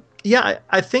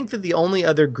 I think that the only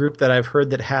other group that I've heard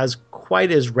that has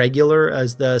quite as regular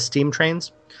as the steam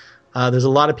trains. There's a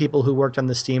lot of people who worked on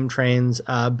the steam trains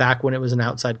back when it was an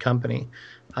outside company,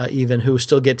 even who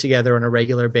still get together on a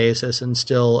regular basis and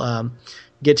still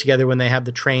get together when they have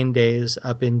the train days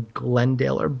up in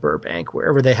Glendale or Burbank,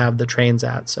 wherever they have the trains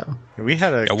at. So we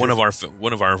had one of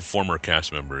our former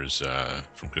cast members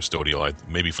from Custodial,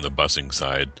 maybe from the busing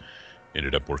side,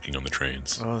 ended up working on the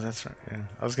trains. Oh, that's right. Yeah.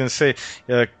 I was going to say,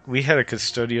 we had a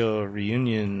Custodial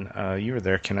reunion. You were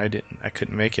there, Ken. I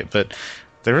couldn't make it, but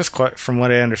there was from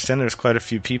what I understand, there's quite a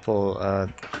few people.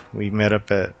 We met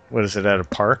up at a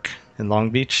park in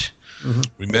Long Beach. Mm-hmm.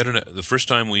 We met the first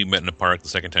time we met in a park. The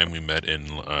second time we met in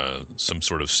some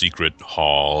sort of secret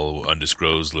hall,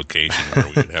 undisclosed location where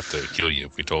we would have to kill you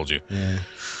if we told you. Yeah.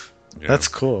 That's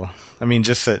cool. I mean,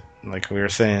 just that, like we were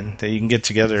saying, that you can get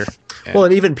together. Well,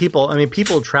 and even people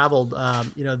traveled,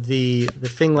 the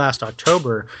thing last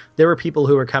October, there were people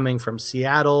who were coming from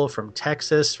Seattle, from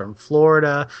Texas, from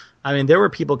Florida. I mean, there were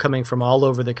people coming from all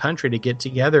over the country to get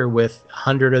together with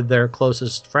 100 of their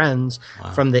closest friends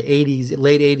from the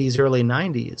late 80s, early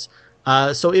 90s.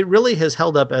 So it really has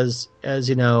held up as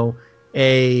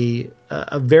a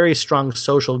very strong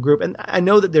social group. And I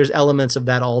know that there's elements of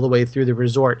that all the way through the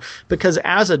resort, because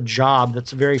as a job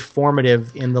that's very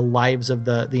formative in the lives of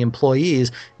the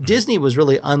employees, Disney was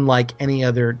really unlike any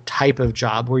other type of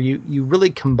job where you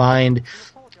really combined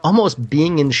almost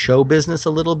being in show business a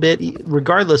little bit,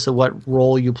 regardless of what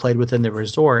role you played within the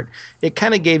resort. It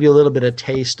kind of gave you a little bit of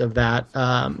taste of that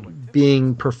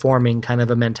performing kind of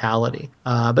a mentality.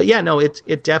 But yeah, no,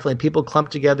 it definitely, people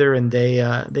clumped together and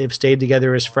they've stayed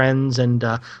together as friends, and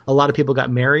a lot of people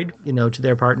got married, to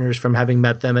their partners from having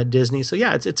met them at Disney. So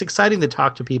yeah, it's exciting to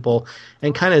talk to people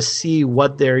and kind of see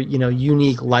what their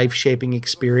unique life shaping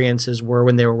experiences were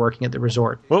when they were working at the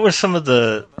resort. What were some of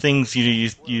the things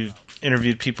you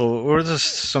interviewed people? What were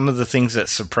some of the things that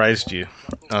surprised you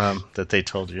that they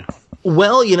told you?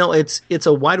 Well, it's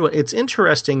a wide one. It's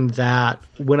interesting that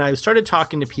when I started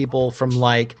talking to people from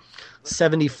like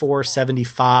 74,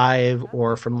 75,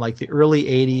 or from like the early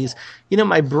 80s,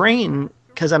 my brain,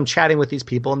 because I'm chatting with these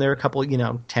people and they're a couple,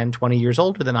 10, 20 years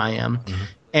older than I am. Mm-hmm.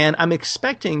 And I'm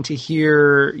expecting to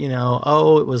hear,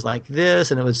 it was like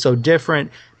this and it was so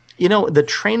different. The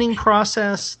training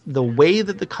process, the way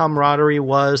that the camaraderie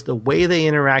was, the way they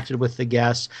interacted with the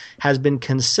guests has been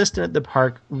consistent at the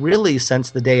park really since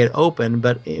the day it opened.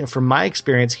 But from my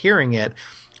experience hearing it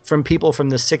from people from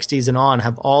the 60s and on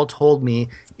have all told me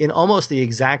in almost the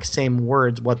exact same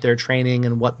words what their training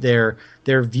and what their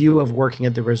view of working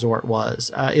at the resort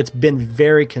was. It's been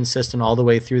very consistent all the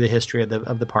way through the history of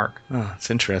the park. Oh, it's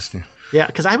interesting. Yeah,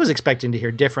 because I was expecting to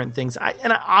hear different things.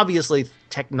 Obviously,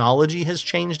 technology has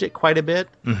changed it quite a bit.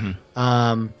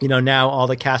 Mm-hmm. Now all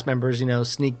the cast members,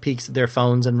 sneak peeks at their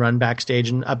phones and run backstage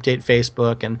and update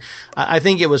Facebook. And I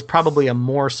think it was probably a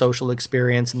more social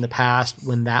experience in the past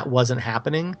when that wasn't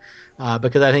happening,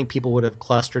 because I think people would have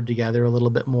clustered together a little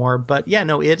bit more. But yeah,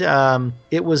 no,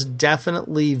 it was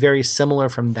definitely very similar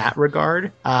from that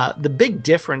regard. The big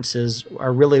differences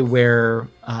are really where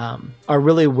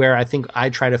I think I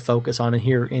try to focus on and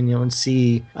hear and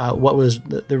see what was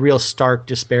the real stark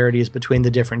disparities between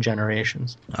the different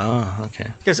generations. Oh,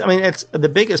 okay. Because it's the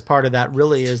biggest part of that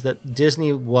really is that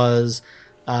Disney was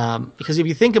because if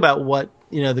you think about what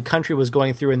the country was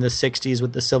going through in the 60s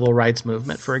with the civil rights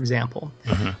movement, for example,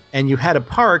 mm-hmm. and you had a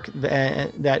park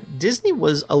that Disney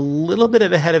was a little bit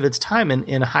ahead of its time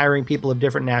in hiring people of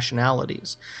different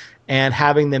nationalities and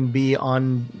having them be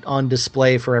on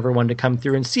display for everyone to come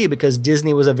through and see, because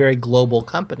Disney was a very global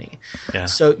company. Yeah.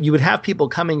 So you would have people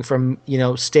coming from,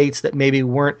 states that maybe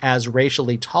weren't as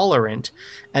racially tolerant,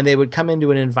 and they would come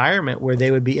into an environment where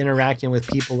they would be interacting with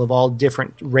people of all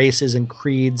different races and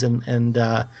creeds and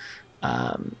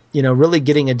really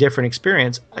getting a different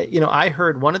experience. I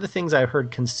heard one of the things I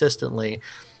heard consistently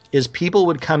is people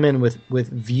would come in with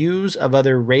views of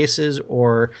other races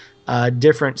or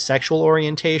different sexual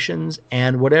orientations,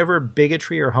 and whatever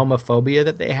bigotry or homophobia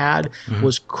that they had mm-hmm.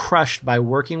 was crushed by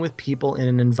working with people in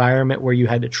an environment where you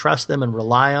had to trust them and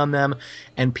rely on them.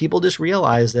 And people just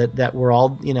realized that we're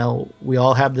all, we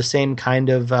all have the same kind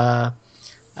of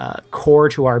core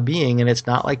to our being, and it's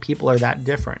not like people are that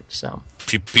different. So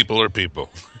people are people.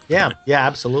 Yeah,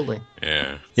 absolutely.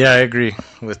 Yeah. Yeah, I agree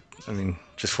with. I mean,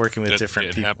 just working with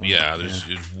different people.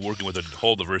 There's working with a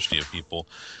whole diversity of people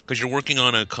because you're putting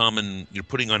on a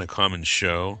common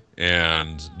show,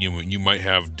 and you might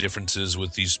have differences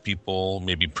with these people,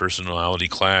 maybe personality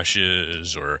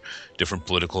clashes or different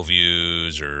political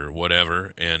views or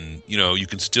whatever, and you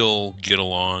can still get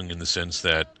along in the sense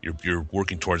that you're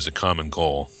working towards a common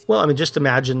goal. Well, I mean, just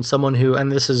imagine someone who,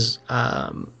 and this is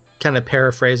kind of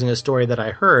paraphrasing a story that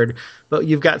I heard, but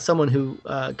you've got someone who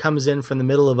comes in from the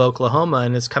middle of Oklahoma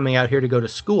and is coming out here to go to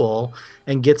school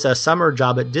and gets a summer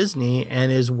job at Disney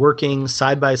and is working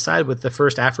side by side with the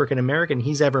first African American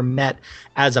he's ever met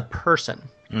as a person.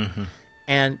 Mm-hmm.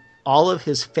 And all of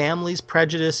his family's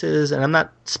prejudices, and I'm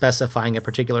not specifying a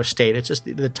particular state, it's just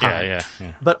the time.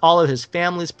 Yeah. But all of his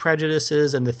family's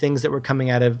prejudices and the things that were coming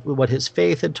out of what his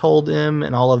faith had told him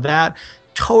and all of that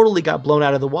totally got blown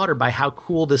out of the water by how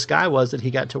cool this guy was that he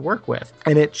got to work with.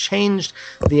 And it changed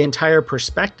the entire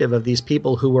perspective of these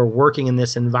people who were working in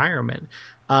this environment.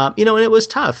 And it was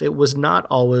tough. It was not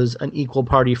always an equal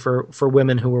party for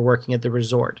women who were working at the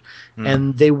resort.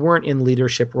 And they weren't in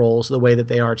leadership roles the way that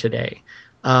they are today.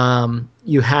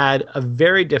 You had a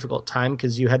very difficult time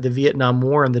because you had the Vietnam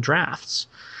War and the drafts.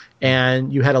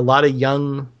 And you had a lot of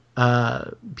young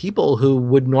people who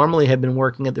would normally have been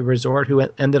working at the resort who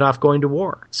ended off going to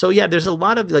war. So yeah, there's a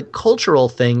lot of like cultural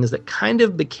things that kind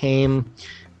of became,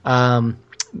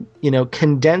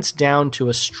 condensed down to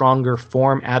a stronger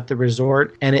form at the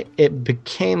resort, and it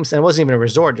became. And it wasn't even a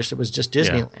resort; it was just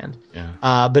Disneyland.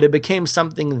 Yeah. But it became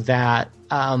something that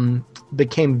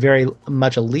became very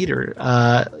much a leader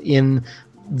in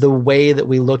the way that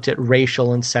we looked at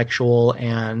racial and sexual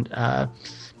and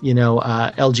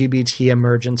LGBT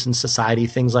emergence in society,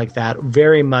 things like that,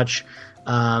 very much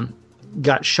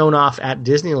got shown off at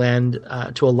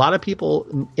Disneyland to a lot of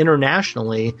people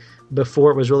internationally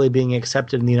before it was really being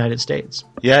accepted in the United States.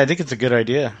 Yeah, I think it's a good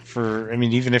idea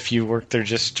even if you worked there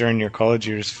just during your college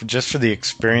years, just for the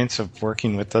experience of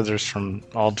working with others from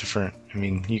all different,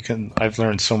 I've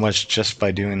learned so much just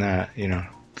by doing that,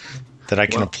 that I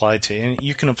can apply to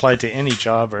you can apply to any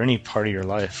job or any part of your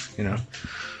life,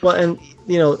 Well, and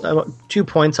 2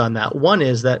 points on that. One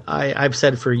is that I've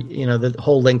said for the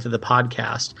whole length of the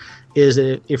podcast is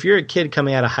that if you're a kid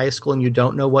coming out of high school and you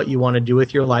don't know what you want to do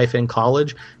with your life in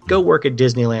college, go work at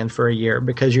Disneyland for a year,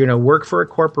 because you're going to work for a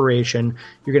corporation.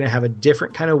 You're going to have a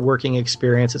different kind of working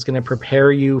experience. It's going to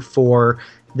prepare you for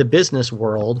the business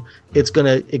world. It's going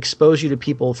to expose you to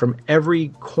people from every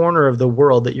corner of the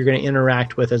world that you're going to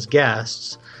interact with as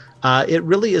guests. It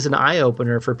really is an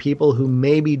eye-opener for people who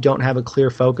maybe don't have a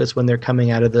clear focus when they're coming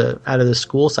out of the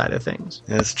school side of things.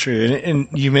 That's true. And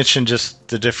you mentioned just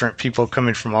the different people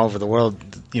coming from all over the world,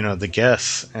 the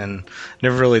guests, and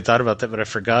never really thought about that, but I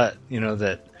forgot,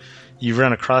 that you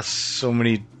run across so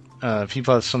many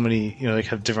people have so many, they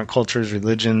have different cultures,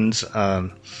 religions,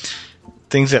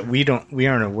 things that we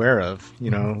aren't aware of.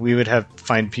 We would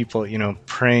find people,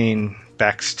 praying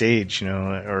backstage,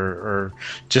 or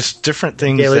just different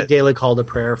things. Daily call to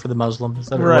prayer for the Muslims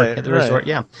that are working at the resort.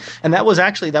 Yeah. And that was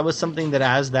something that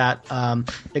as that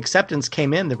acceptance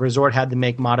came in, the resort had to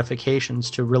make modifications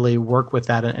to really work with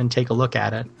that and take a look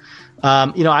at it.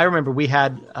 I remember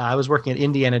I was working at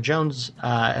Indiana Jones,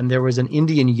 and there was an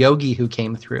Indian yogi who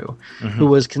came through, who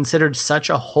was considered such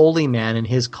a holy man in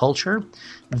his culture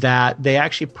that they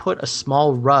actually put a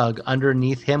small rug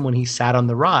underneath him when he sat on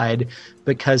the ride,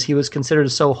 because he was considered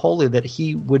so holy that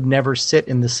he would never sit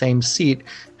in the same seat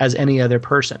as any other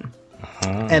person.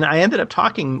 And I ended up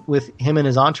talking with him and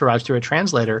his entourage through a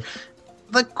translator.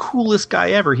 The coolest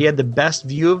guy ever. He had the best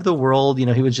view of the world.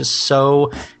 He was just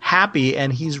so happy,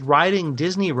 and he's riding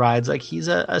Disney rides like he's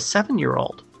a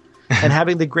 7-year-old and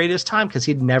having the greatest time, because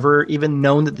he'd never even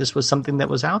known that this was something that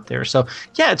was out there. So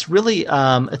yeah, it's really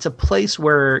it's a place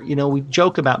where we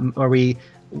joke about, or we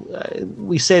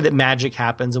say that magic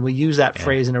happens, and we use that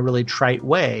phrase in a really trite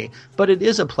way, but it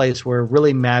is a place where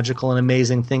really magical and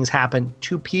amazing things happen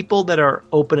to people that are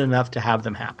open enough to have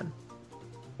them happen.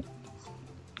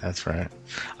 That's right.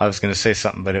 I was going to say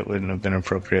something, but it wouldn't have been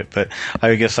appropriate. But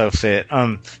I guess I'll say it.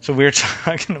 So we were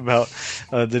talking about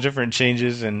the different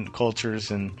changes in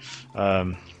cultures, and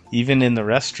even in the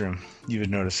restroom, you would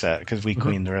notice that, because we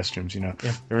clean the restrooms.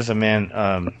 There was a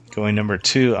man going number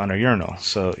 2 on a urinal.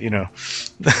 So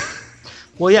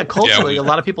Well, yeah, culturally, a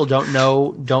lot of people don't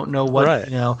know what right.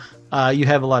 You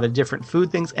have a lot of different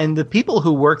food things, and the people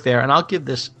who work there, and I'll give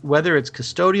this, whether it's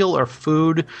custodial or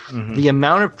food, the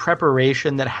amount of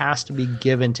preparation that has to be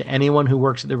given to anyone who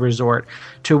works at the resort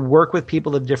to work with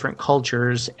people of different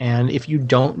cultures. And if you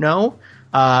don't know,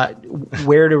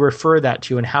 where to refer that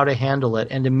to and how to handle it,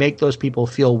 and to make those people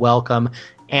feel welcome,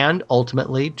 and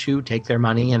ultimately to take their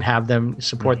money and have them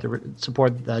support the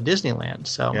Disneyland.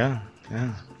 So yeah.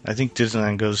 I think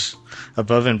Disneyland goes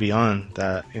above and beyond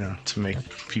that, to make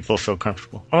people feel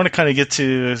comfortable. I want to kind of get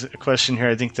to a question here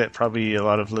I think that probably a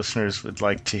lot of listeners would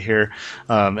like to hear,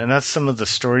 and that's some of the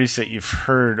stories that you've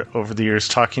heard over the years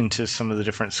talking to some of the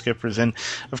different skippers. And,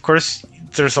 of course,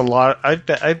 there's a lot. I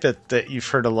bet that you've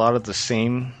heard a lot of the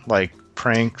same, like,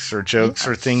 pranks or jokes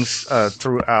or things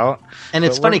throughout. And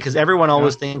it's funny because everyone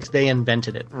always thinks they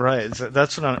invented it. Right. So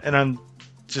that's what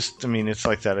it's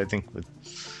like that, I think, with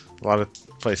a lot of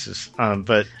places.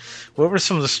 But what were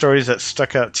some of the stories that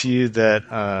stuck out to you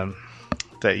that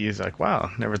you was like, wow,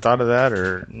 never thought of that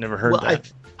or never heard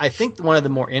that? I think one of the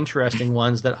more interesting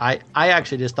ones that I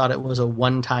actually just thought it was a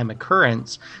one-time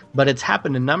occurrence, but it's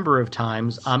happened a number of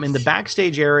times. In the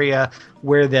backstage area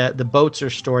where the boats are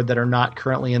stored that are not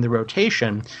currently in the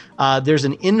rotation, there's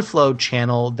an inflow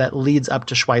channel that leads up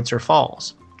to Schweitzer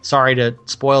Falls. Sorry to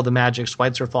spoil the magic.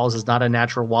 Schweitzer Falls is not a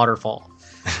natural waterfall.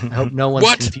 I hope no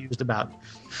one's confused about it.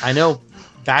 I know,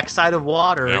 backside of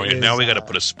water. Now we got to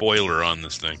put a spoiler on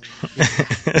this thing.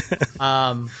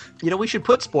 We should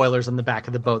put spoilers on the back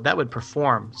of the boat. That would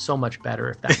perform so much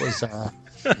better if that was.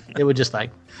 It would just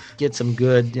get some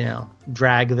good,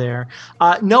 drag there.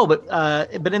 But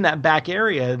in that back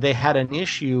area, they had an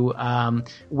issue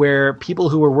where people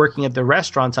who were working at the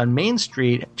restaurants on Main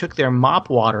Street took their mop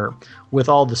water with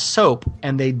all the soap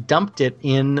and they dumped it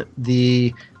in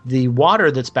the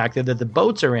water that's back there that the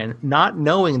boats are in, not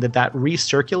knowing that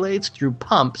recirculates through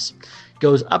pumps,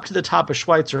 goes up to the top of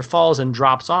Schweitzer Falls and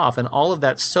drops off, and all of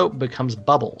that soap becomes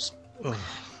bubbles. Ugh.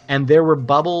 And there were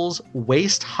bubbles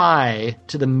waist high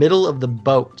to the middle of the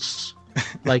boats,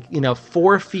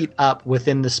 4 feet up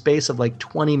within the space of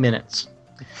 20 minutes.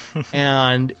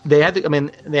 And they had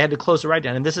to close the ride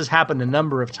down. And this has happened a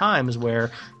number of times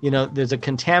where, there's a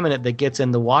contaminant that gets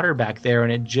in the water back there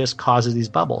and it just causes these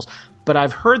bubbles. But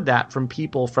I've heard that from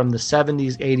people from the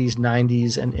 70s, 80s,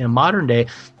 90s, and in modern day.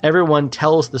 Everyone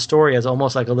tells the story as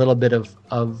almost like a little bit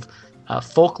of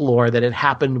folklore that it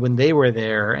happened when they were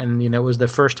there, and it was the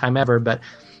first time ever. But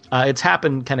it's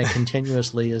happened kind of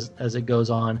continuously as it goes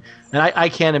on. And I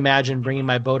can't imagine bringing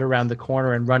my boat around the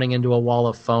corner and running into a wall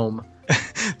of foam.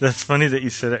 That's funny that you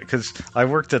said that, because I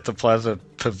worked at the Plaza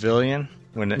Pavilion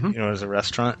when it was a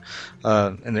restaurant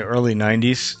in the early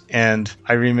 90s, and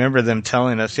I remember them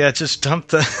telling us, just dump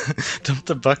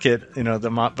the bucket, the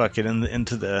mop bucket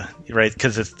into the right,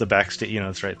 because it's the backstage,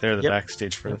 it's right there, the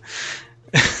backstage for.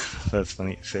 That's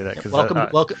funny you say that. Cause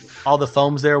welcome, all the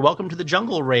foams there. Welcome to the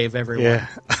jungle rave, everyone. Yeah,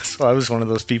 so I was one of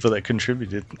those people that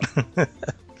contributed.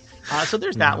 So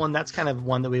there's that one. That's kind of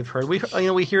one that we've heard.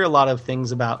 We hear a lot of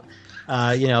things about.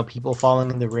 People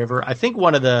falling in the river. I think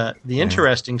one of the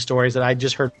interesting stories that I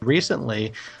just heard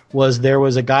recently was there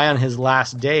was a guy on his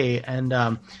last day,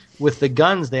 and with the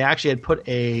guns, they actually had put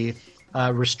a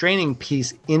restraining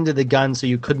piece into the gun so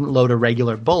you couldn't load a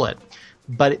regular bullet.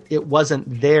 But it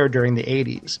wasn't there during the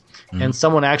 80s. And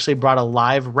someone actually brought a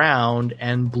live round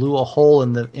and blew a hole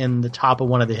in the top of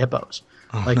one of the hippos,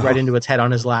 right into its head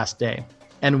on his last day.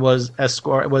 And was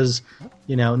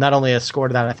not only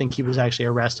escorted out, I think he was actually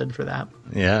arrested for that.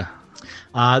 Yeah.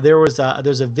 There's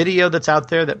a video that's out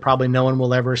there that probably no one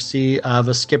will ever see of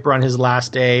a skipper on his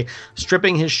last day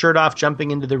stripping his shirt off, jumping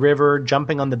into the river,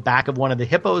 jumping on the back of one of the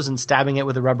hippos and stabbing it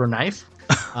with a rubber knife.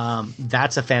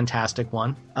 That's a fantastic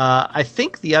one. I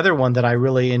think the other one that I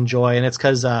really enjoy, and it's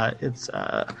because it's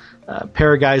a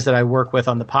pair of guys that I work with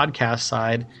on the podcast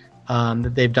side,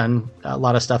 that they've done a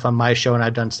lot of stuff on my show, and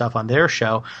I've done stuff on their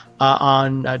show.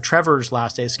 On Trevor's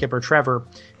last day, Skipper Trevor,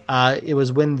 it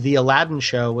was when the Aladdin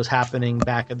show was happening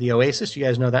back at the Oasis. You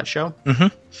guys know that show?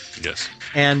 Mm-hmm. Yes.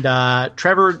 And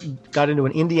Trevor got into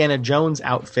an Indiana Jones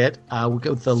outfit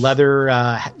with the leather,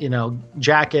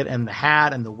 jacket and the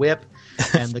hat and the whip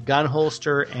and the gun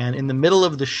holster. And in the middle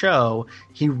of the show,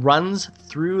 he runs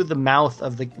through the mouth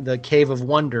of the Cave of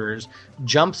Wonders,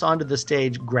 jumps onto the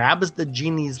stage, grabs the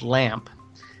genie's lamp,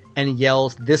 and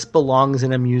yells, "This belongs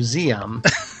in a museum."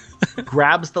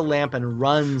 Grabs the lamp and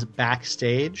runs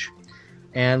backstage.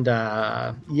 And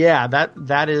that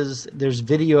is, there's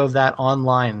video of that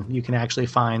online you can actually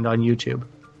find on YouTube.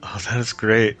 Oh, that is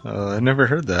great. I never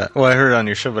heard that. Well, I heard it on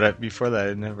your show, but before that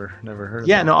I never heard of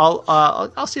that. No,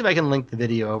 I'll see if I can link the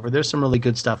video over. There's some really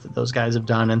good stuff that those guys have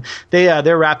done, and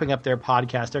they're wrapping up their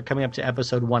podcast. They're coming up to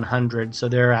episode 100, so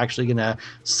they're actually going to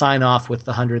sign off with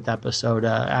the 100th episode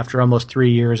after almost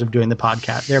 3 years of doing their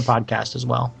podcast as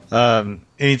well.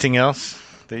 Anything else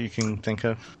that you can think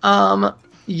of?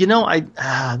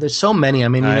 There's so many. I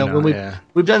mean, when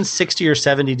we've done 60 or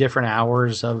 70 different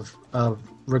hours of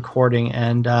recording,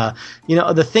 and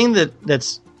the thing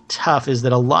that's tough is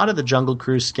that a lot of the Jungle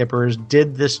Cruise skippers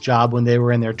did this job when they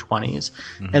were in their 20s.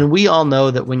 And we all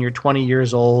know that when you're 20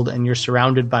 years old and you're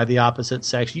surrounded by the opposite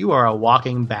sex, you are a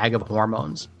walking bag of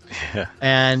hormones. Yeah.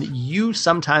 And you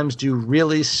sometimes do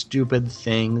really stupid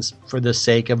things for the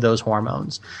sake of those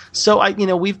hormones. So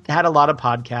we've had a lot of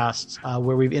podcasts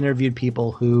where we've interviewed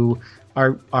people who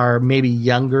are maybe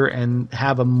younger and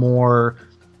have a more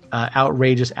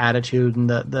outrageous attitude, and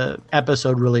the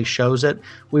episode really shows it.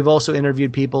 We've also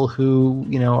interviewed people who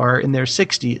are in their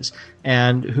 60s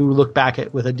and who look back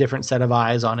at with a different set of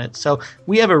eyes on it. So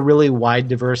we have a really wide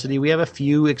diversity. We have a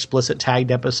few explicit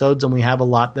tagged episodes, and we have a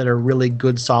lot that are really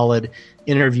good, solid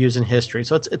interviews in history.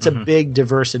 So it's a big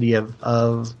diversity of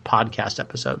podcast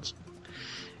episodes.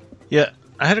 Yeah,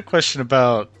 I had a question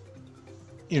about.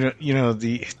 Do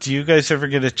you guys ever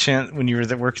get a chance when you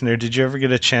were working there? Did you ever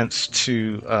get a chance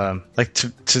to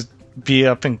to be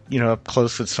up and up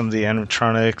close with some of the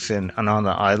animatronics and on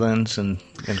the islands and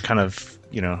kind of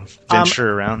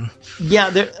venture around? Yeah,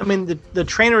 the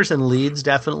trainers and leads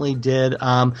definitely did.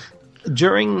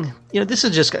 During this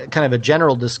is just kind of a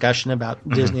general discussion about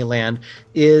Disneyland.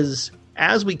 Is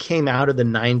as we came out of the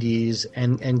 90s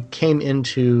and came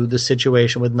into the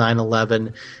situation with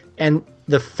 9/11 and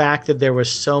the fact that there was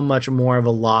so much more of a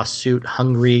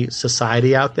lawsuit-hungry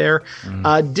society out there,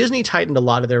 Disney tightened a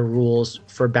lot of their rules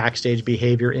for backstage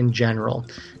behavior in general.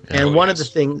 And one of the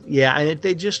things,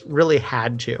 they just really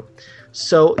had to.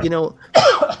 So,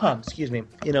 excuse me,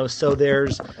 so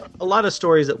there's a lot of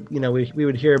stories that, we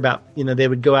would hear about, they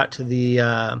would go out to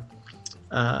the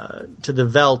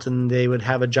Veldt, and they would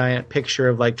have a giant picture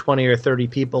of like 20 or 30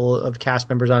 people of cast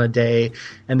members on a day,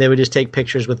 and they would just take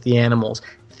pictures with the animals.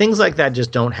 Things like that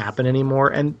just don't happen anymore.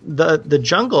 And the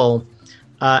jungle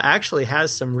actually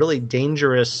has some really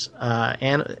dangerous,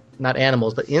 not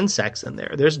animals, but insects in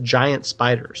there. There's giant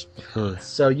spiders.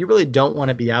 So you really don't want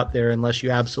to be out there unless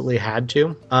you absolutely had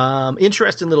to.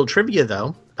 Interesting little trivia,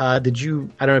 though. I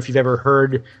don't know if you've ever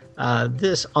heard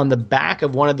this. On the back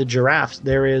of one of the giraffes,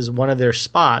 there is one of their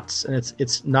spots, and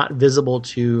it's not visible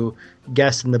to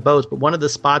guests in the boats, but one of the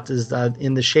spots is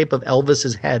in the shape of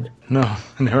Elvis's head. No, I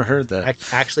never heard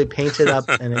that. Actually painted up,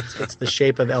 and it's the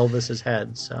shape of Elvis's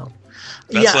head. So,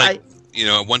 that's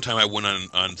one time I went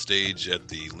on stage at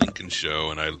the Lincoln show,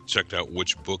 and I checked out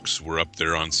which books were up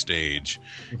there on stage.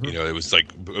 It was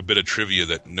like a bit of trivia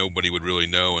that nobody would really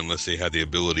know unless they had the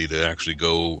ability to actually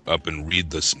go up and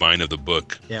read the spine of the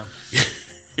book. Yeah.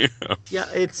 Yeah,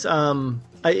 it's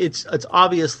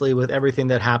obviously with everything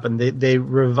that happened, they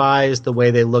revised the way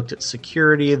they looked at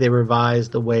security. They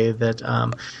revised the way that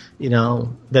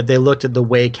that they looked at the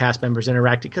way cast members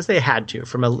interacted, because they had to,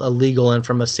 from a legal and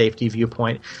from a safety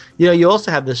viewpoint. You also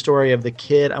have the story of the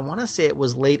kid. I want to say it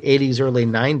was late 80s, early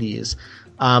 90s.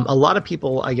 A lot of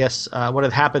people, I guess, what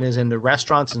had happened is in the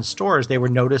restaurants and stores, they were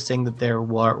noticing that there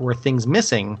were things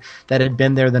missing that had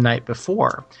been there the night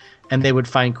before. And they would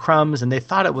find crumbs, and they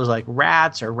thought it was like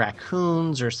rats or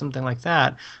raccoons or something like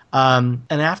that. And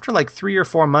after like 3 or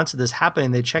 4 months of this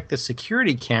happening, they checked the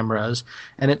security cameras,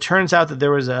 and it turns out that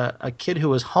there was a kid who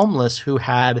was homeless who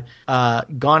had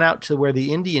gone out to where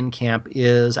the Indian camp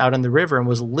is out on the river and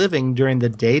was living during the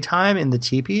daytime in the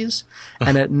teepees,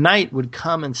 and at night would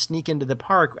come and sneak into the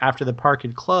park after the park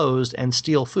had closed and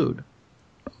steal food.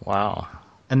 Wow.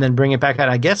 And then bring it back out.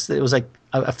 I guess it was like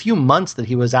a few months that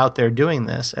he was out there doing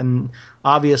this. And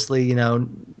obviously,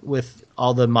 with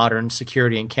all the modern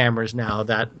security and cameras now,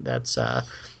 that's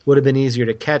would have been easier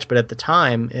to catch. But at the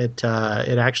time, it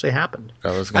actually happened.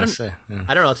 I was going to say. Yeah.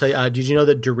 I don't know. I'll tell you. Did you know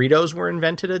that Doritos were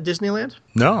invented at Disneyland?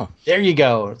 No. There you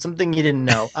go. Something you didn't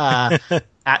know.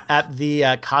 At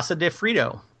the Casa de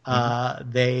Frito.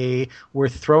 They were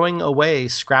throwing away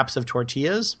scraps of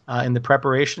tortillas in the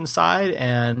preparation side,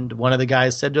 and one of the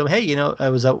guys said to him, "Hey, it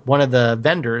was one of the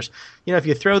vendors. If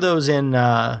you throw those in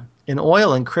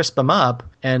oil and crisp them up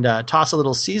and toss a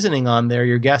little seasoning on there,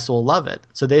 your guests will love it."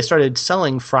 So they started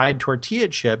selling fried tortilla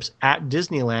chips at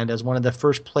Disneyland as one of the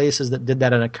first places that did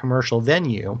that in a commercial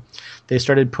venue. They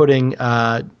started putting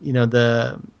the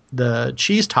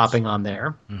cheese topping on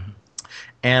there. Mm-hmm.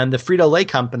 And the Frito-Lay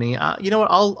company, you know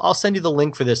what? I'll send you the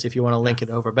link for this if you want to link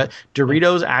it over. But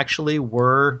Doritos actually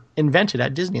were invented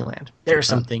at Disneyland. There are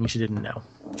some things you didn't know.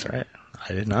 That's right.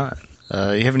 I did not.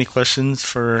 You have any questions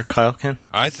for Kyle, Ken?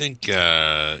 I think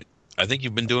I think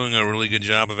you've been doing a really good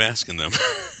job of asking them.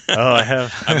 Oh, I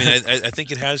have. I mean, I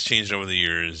think it has changed over the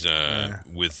years.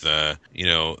 With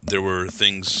there were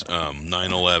things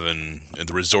 9/11 and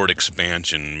the resort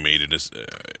expansion made it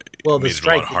the made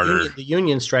strike, it a lot harder. the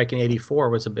union strike in '84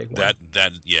 was a big one.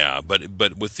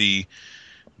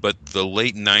 But the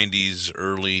late '90s,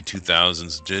 early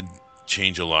 2000s did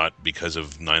change a lot because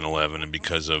of 9/11 and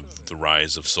because of the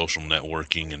rise of social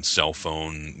networking and cell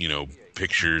phone,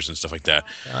 pictures and stuff like that.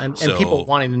 And people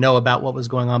wanting to know about what was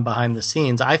going on behind the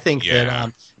scenes. I think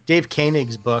that Dave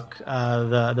Koenig's book,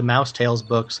 the Mouse Tales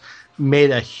books,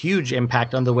 made a huge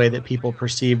impact on the way that people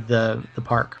perceived the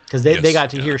park, because they got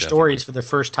to hear stories for the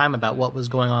first time about what was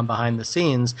going on behind the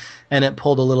scenes, and it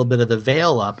pulled a little bit of the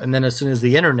veil up. And then as soon as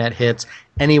the internet hits,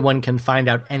 anyone can find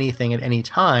out anything at any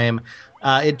time.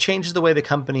 It changes the way the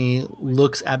company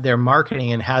looks at their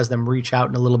marketing and has them reach out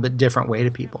in a little bit different way to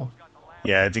people.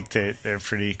 Yeah, I think they're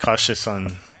pretty cautious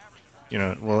on,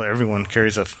 everyone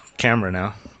carries a camera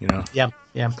now, Yeah.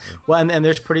 Well, and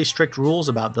there's pretty strict rules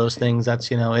about those things. That's,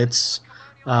 it's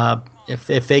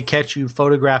if they catch you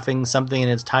photographing something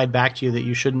and it's tied back to you that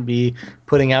you shouldn't be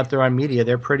putting out there on media,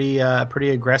 they're pretty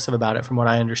aggressive about it, from what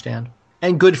I understand.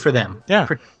 And good for them. Yeah.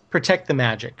 Protect the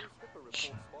magic.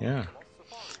 Yeah.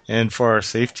 And for our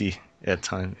safety at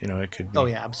times, it could be. Oh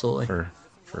yeah, absolutely. For.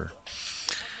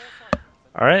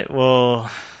 All right. Well,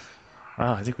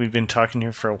 wow, I think we've been talking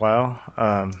here for a while.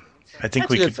 I think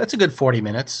that's a good 40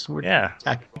 minutes. I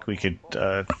think we could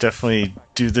definitely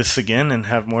do this again and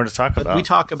have more to talk about.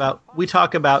 We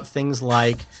talk about things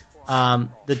like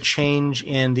the change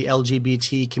in the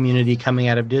LGBT community coming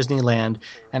out of Disneyland,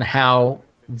 and how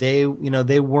they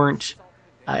weren't.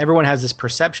 Everyone has this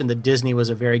perception that Disney was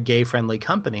a very gay-friendly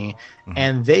company,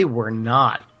 and they were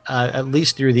not. At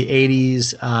least through the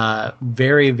 80s,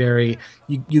 very, very.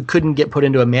 You couldn't get put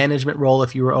into a management role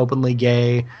if you were openly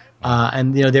gay.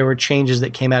 And there were changes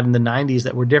that came out in the 90s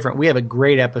that were different. We have a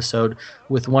great episode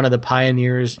with one of the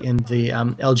pioneers in the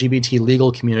LGBT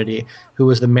legal community, who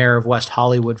was the mayor of West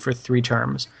Hollywood for 3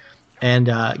 terms, and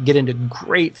get into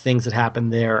great things that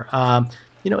happened there.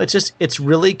 It's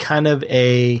really kind of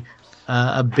a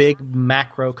big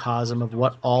macrocosm of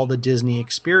what all the Disney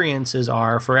experiences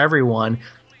are for everyone.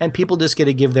 And people just get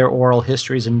to give their oral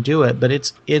histories and do it. But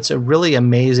it's a really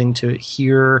amazing to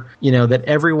hear, that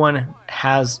everyone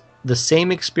has the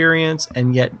same experience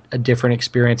and yet a different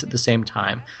experience at the same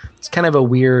time. It's kind of a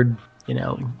weird,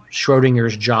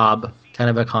 Schrodinger's job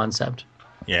kind of a concept.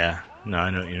 Yeah. No,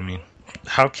 I know what you mean.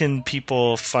 How can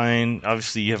people find?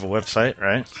 Obviously, you have a website,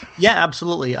 right? Yeah,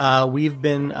 absolutely.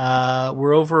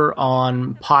 We're over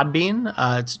on Podbean.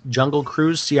 It's Jungle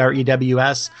Cruise,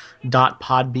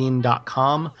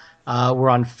 CREWS.podbean.com. We're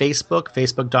on Facebook,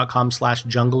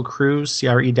 facebook.com/Jungle Cruise,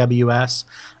 CREWS.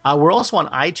 We're also on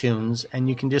iTunes, and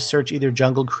you can just search either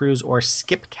Jungle Cruise or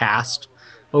Skipcast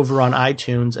over on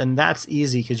iTunes, and that's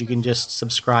easy because you can just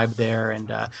subscribe there. And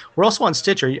we're also on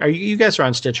Stitcher. You guys are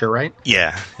on Stitcher, right?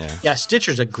 Yeah. Yeah,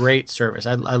 Stitcher's a great service.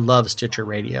 I love Stitcher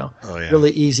Radio. Oh, yeah.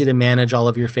 Really easy to manage all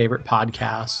of your favorite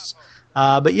podcasts.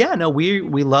 But yeah, no, we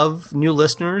love new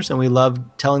listeners, and we love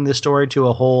telling this story to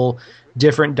a whole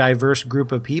different, diverse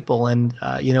group of people. And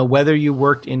whether you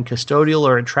worked in custodial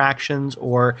or attractions,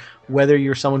 or whether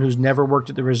you're someone who's never worked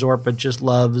at the resort but just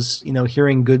loves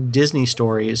hearing good Disney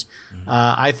stories,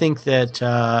 I think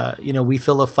that we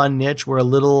fill a fun niche. We're a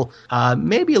little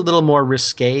maybe a little more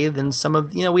risque than some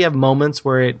of we have moments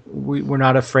where we're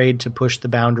not afraid to push the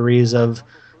boundaries of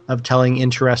telling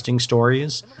interesting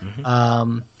stories.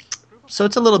 So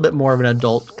it's a little bit more of an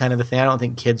adult kind of a thing. I don't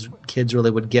think kids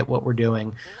really would get what we're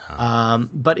doing.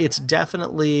 But it's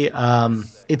definitely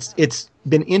it's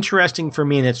been interesting for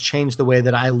me, and it's changed the way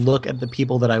that I look at the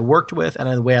people that I worked with and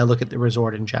the way I look at the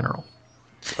resort in general.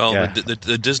 Well, yeah.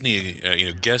 the Disney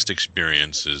guest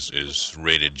experience is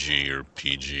rated G or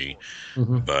PG,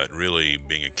 but really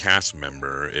being a cast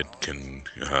member, it can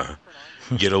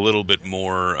get a little bit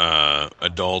more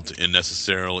adult and not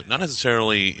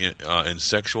necessarily in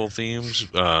sexual themes,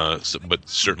 but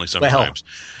certainly sometimes.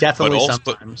 Well, definitely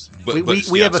sometimes.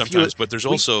 We have a few. But there's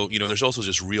also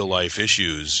just real life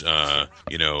issues.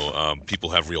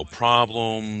 People have real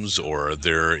problems, or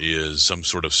there is some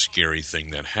sort of scary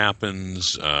thing that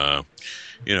happens.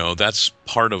 That's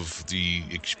part of the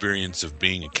experience of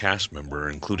being a cast member,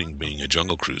 including being a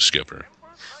Jungle Cruise skipper.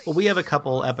 Well, we have a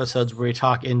couple episodes where we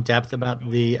talk in depth about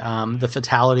the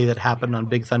fatality that happened on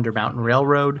Big Thunder Mountain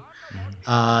Railroad,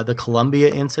 the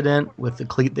Columbia incident with the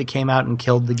cleat that came out and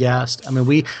killed the guest. I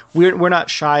mean, we're not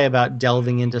shy about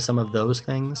delving into some of those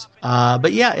things.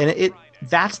 But yeah, and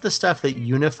that's the stuff that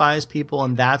unifies people,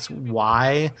 and that's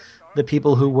why the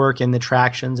people who work in the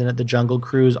attractions and at the Jungle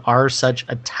Cruise are such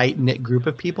a tight-knit group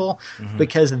of people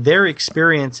because they're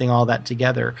experiencing all that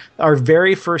together. Our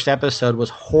very first episode was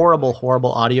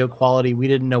horrible audio quality. We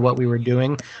didn't know what we were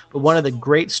doing. But one of the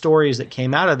great stories that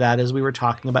came out of that is we were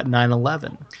talking about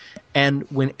 9/11. And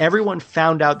when everyone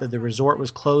found out that the resort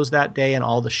was closed that day and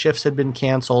all the shifts had been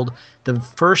canceled, the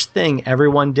first thing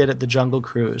everyone did at the Jungle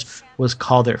Cruise was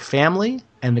call their family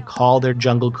and to call their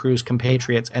Jungle Cruise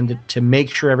compatriots and to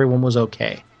make sure everyone was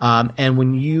okay. And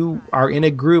when you are in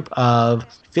a group of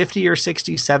 50 or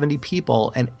 60, 70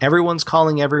 people and everyone's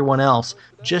calling everyone else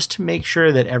just to make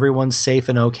sure that everyone's safe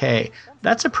and okay,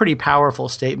 that's a pretty powerful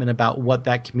statement about what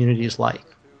that community is like.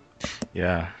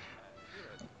 Yeah.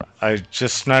 I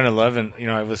just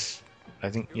 9/11. I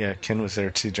think Ken was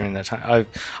there too during that time.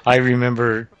 I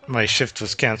remember my shift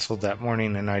was canceled that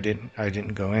morning and I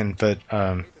didn't go in, but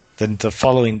then the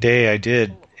following day I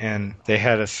did, and they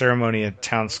had a ceremony at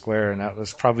Town Square, and that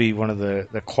was probably one of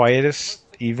the quietest,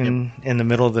 even in the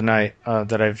middle of the night,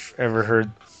 that I've ever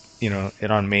heard. It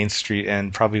on Main Street,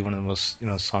 and probably one of the most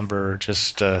somber,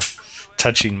 just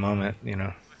touching moment.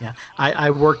 Yeah, I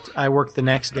worked the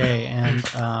next day, and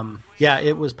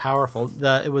it was powerful.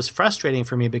 It was frustrating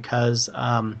for me because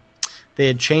they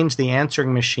had changed the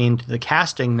answering machine to the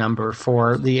casting number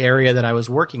for the area that I was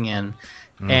working in,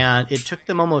 and it took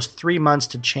them almost 3 months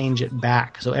to change it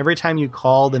back. So every time you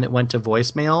called and it went to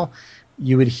voicemail,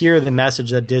 you would hear the message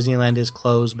that Disneyland is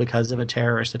closed because of a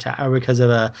terrorist attack or because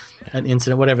of an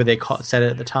incident, whatever they said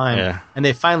it at the time. Yeah. And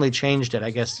they finally changed it.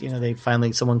 I guess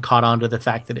someone caught on to the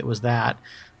fact that it was that.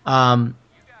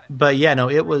 But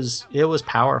it was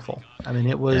powerful. I mean,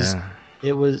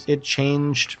 it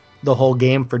changed the whole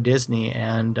game for Disney.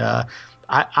 And,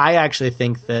 I actually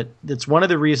think that it's one of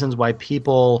the reasons why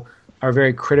people are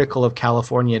very critical of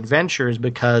California Adventures,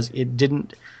 because it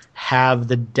didn't have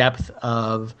the depth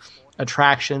of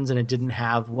attractions and it didn't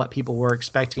have what people were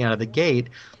expecting out of the gate.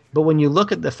 But when you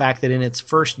look at the fact that in its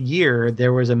first year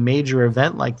there was a major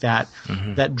event like that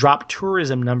that dropped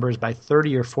tourism numbers by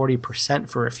 30 or 40%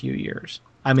 for a few years,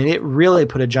 I mean, it really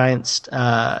put a giant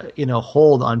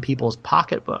hold on people's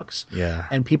pocketbooks. Yeah,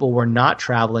 and people were not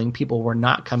traveling. People were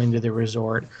not coming to the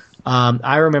resort.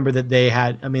 I remember that they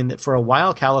had. I mean, that for a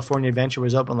while, California Adventure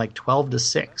was open like 12 to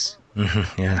 6.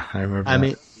 Yeah, I remember. I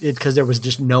mean, because there was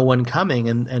just no one coming,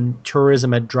 and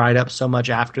tourism had dried up so much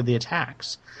after the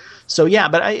attacks. So yeah,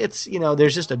 but it's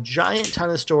there's just a giant ton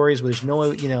of stories. There's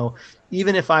no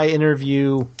even if I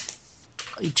interview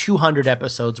 200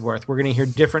 episodes worth, we're going to hear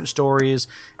different stories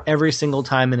every single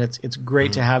time, and it's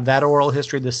great to have that oral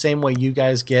history the same way you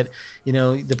guys get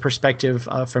the perspective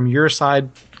from your side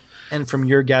and from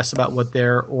your guests about what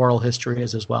their oral history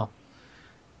is as well.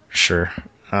 Sure.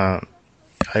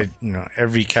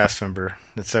 Every cast member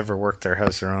that's ever worked there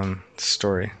has their own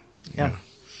story. Yeah.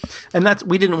 And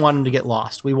we didn't want them to get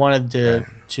lost. We wanted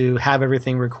to have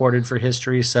everything recorded for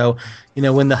history. So,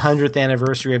 when the 100th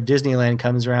anniversary of Disneyland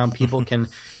comes around, people can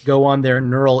go on their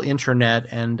neural internet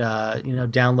and,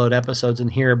 download episodes and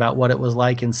hear about what it was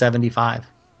like in 75.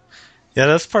 Yeah,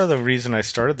 that's part of the reason I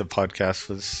started the podcast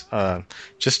was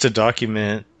just to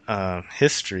document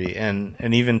history and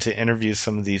even to interview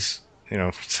some of these,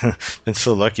 been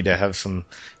so lucky to have some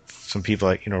people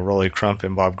like Rolly Crump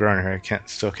and Bob Grunner. I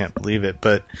still can't believe it.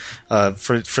 But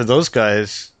for those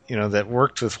guys, that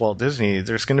worked with Walt Disney,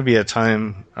 there's going to be a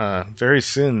time very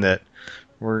soon that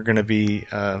we're going to be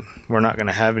we're not going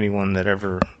to have anyone that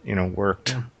ever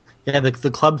worked. Yeah,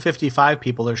 the Club 55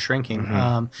 people are shrinking.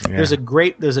 There's a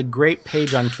great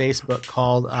page on Facebook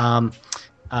called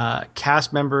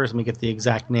cast members. Let me get the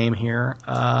exact name here.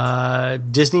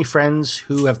 Disney friends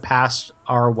who have passed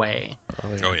our way.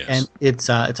 Oh yes, and it's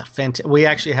a fantastic. We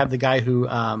actually have the guy who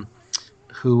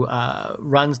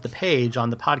runs the page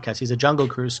on the podcast. He's a Jungle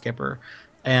Cruise skipper,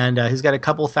 and he's got a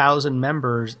couple thousand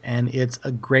members, and it's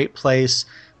a great place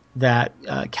that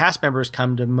cast members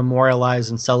come to memorialize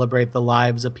and celebrate the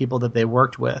lives of people that they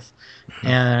worked with.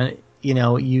 And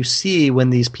you see when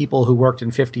these people who worked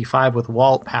in 55 with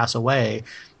Walt pass away,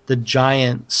 the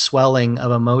giant swelling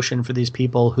of emotion for these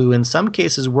people who in some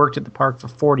cases worked at the park for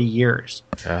 40 years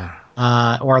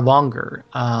or longer,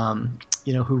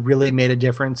 who really made a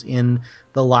difference in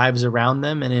the lives around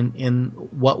them and in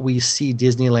what we see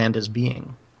Disneyland as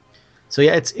being. So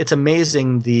yeah, it's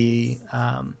amazing.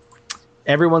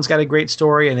 Everyone's got a great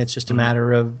story, and it's just a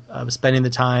matter of spending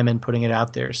the time and putting it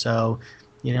out there. So,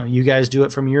 you guys do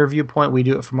it from your viewpoint. We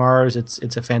do it from ours.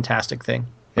 It's a fantastic thing.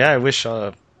 Yeah, I wish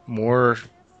more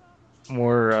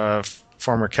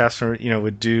former cast members,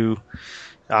 would do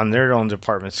on their own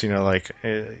departments, like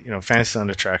Fantasyland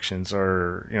attractions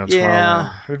or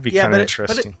Tomorrowland. It would be kind of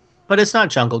interesting. But it's not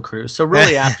Jungle Cruise, so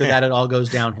really after that it all goes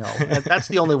downhill. That's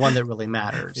the only one that really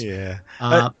matters. Yeah.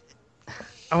 I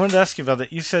wanted to ask you about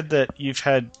that. You said that you've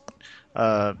had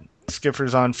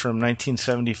skippers on from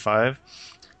 1975.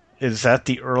 Is that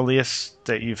the earliest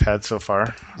that you've had so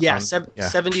far? Yeah,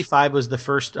 75 was the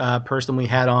first person we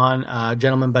had on, a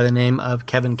gentleman by the name of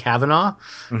Kevin Kavanaugh.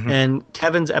 Mm-hmm. And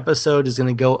Kevin's episode is going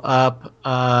to go up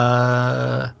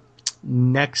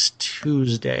next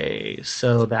Tuesday.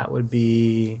 So that would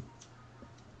be...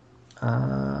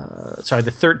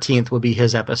 the 13th will be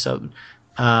his episode.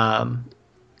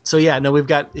 So yeah, no,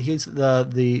 he's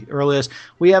the earliest.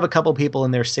 We have a couple people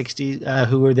in their 60s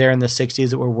who were there in the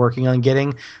 60s that we're working on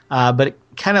getting, but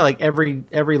kind of like every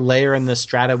layer in the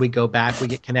strata we go back, we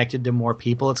get connected to more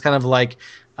people. It's kind of like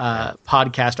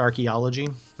podcast archaeology.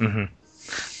 Mm-hmm.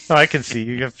 No, I can see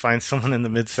you can find someone in the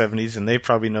mid 70s, and they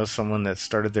probably know someone that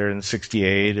started there in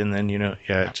 68, and then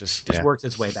it just worked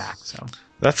its way back. So.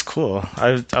 That's cool.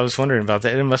 I was wondering about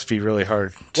that. It must be really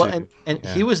hard. Well,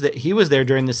 he was there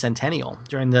during the centennial,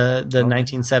 during the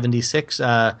 1976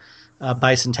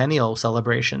 bicentennial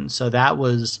celebration. So that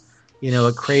was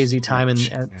a crazy time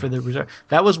for the reserve.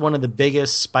 That was one of the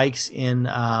biggest spikes in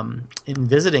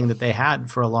visiting that they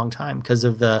had for a long time because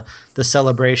of the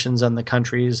celebrations on the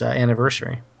country's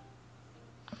anniversary.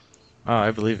 Oh,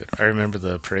 I believe it. I remember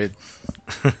the parade.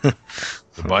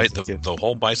 The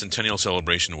whole bicentennial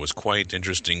celebration was quite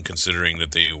interesting, considering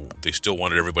that they still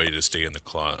wanted everybody to stay in the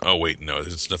closet. Oh wait, no,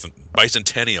 it's nothing.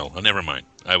 Bicentennial. Oh, never mind.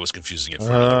 I was confusing it.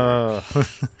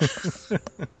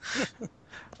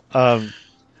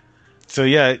 So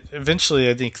yeah, eventually,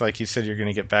 I think, like you said, you're going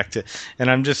to get back to. And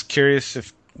I'm just curious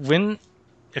if you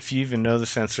even know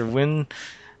this answer. When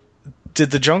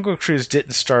did the Jungle Cruise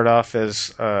didn't start off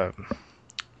as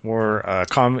more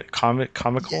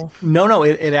comical? No,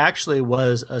 it actually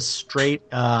was a straight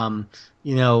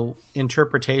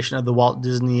interpretation of the Walt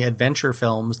Disney adventure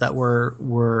films that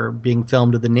were being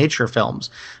filmed of the nature films.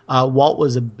 Walt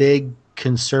was a big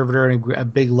conservator and a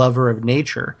big lover of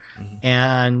nature. Mm-hmm.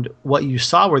 And what you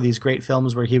saw were these great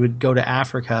films where he would go to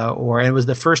Africa, and it was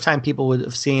the first time people would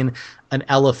have seen an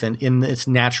elephant in its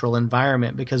natural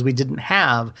environment, because we didn't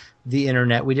have the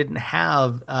internet. We didn't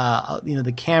have,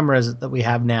 the cameras that we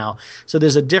have now. So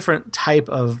there's a different type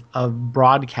of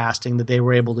broadcasting that they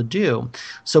were able to do.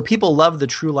 So people loved the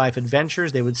true life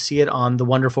adventures. They would see it on The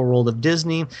Wonderful World of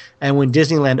Disney. And when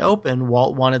Disneyland opened,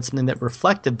 Walt wanted something that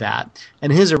reflected that.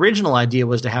 And his original idea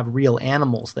was to have real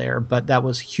animals there, but that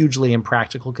was hugely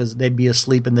impractical because they'd be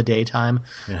asleep in the daytime.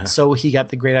 Yeah. So he got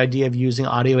the great idea of using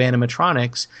audio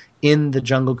animatronics in the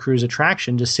Jungle Cruise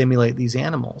attraction to simulate these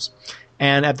animals.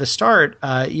 And at the start,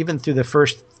 even through the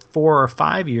first 4 or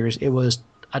 5 years, it was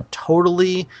a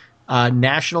totally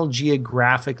National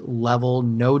Geographic level,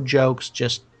 no jokes,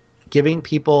 just giving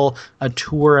people a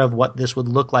tour of what this would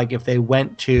look like if they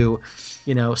went to,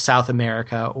 South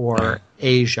America or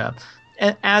Asia.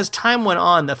 And as time went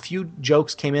on, a few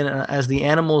jokes came in as the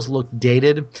animals looked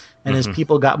dated and as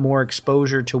people got more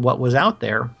exposure to what was out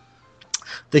there.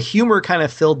 The humor kind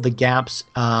of filled the gaps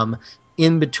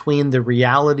in between the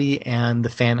reality and the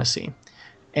fantasy.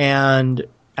 And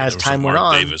as time went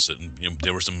on,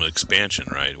 there was some expansion,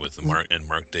 right, with the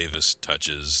Mark Davis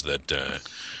touches that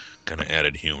kind of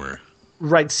added humor.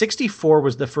 Right, 64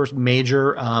 was the first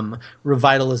major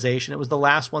revitalization. It was the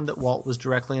last one that Walt was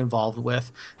directly involved with,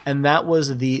 and that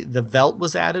was the Veldt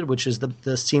was added, which is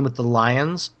the scene with the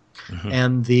lions. Mm-hmm.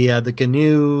 And the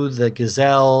canoe, the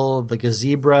gazelle, the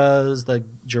gazebras, the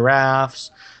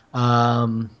giraffes.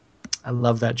 I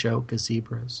love that joke,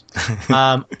 gazebras.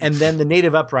 And then the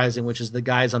native uprising, which is the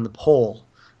guys on the pole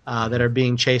that are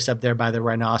being chased up there by the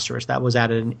rhinoceros. That was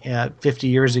added 50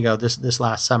 years ago this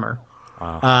last summer.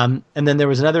 Wow. And then there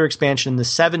was another expansion in the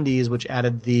 70s, which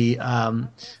added the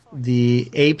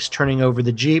apes turning over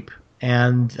the Jeep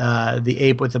and the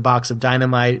ape with the box of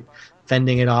dynamite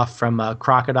fending it off from a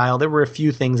crocodile. There were a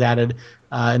few things added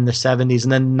in the 70s.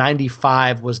 And then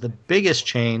 95 was the biggest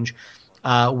change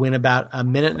when about a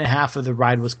minute and a half of the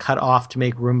ride was cut off to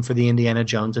make room for the Indiana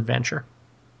Jones adventure.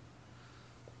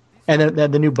 And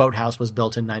then the new boathouse was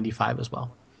built in 95 as well.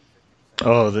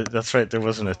 Oh, that's right. There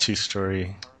wasn't a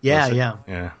two-story. Yeah.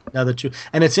 No, the two.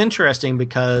 And it's interesting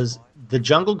because the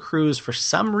Jungle Cruise, for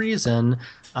some reason,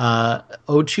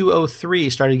 0203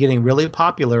 started getting really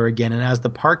popular again, and as the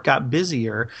park got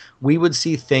busier, we would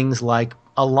see things like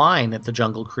a line at the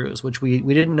Jungle Cruise, which we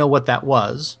didn't know what that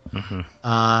was. Mm-hmm.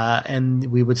 And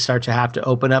we would start to have to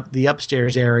open up the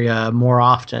upstairs area more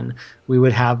often. We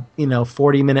would have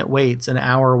 40-minute waits, an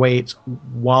hour waits,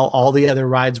 while all the other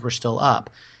rides were still up.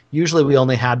 Usually we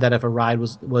only had that if a ride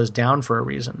was down for a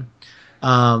reason.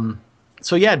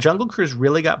 So yeah, Jungle Cruise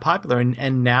really got popular,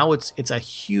 and now it's a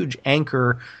huge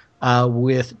anchor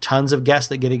with tons of guests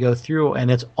that get to go through, and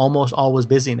it's almost always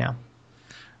busy now.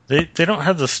 They don't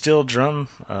have the steel drum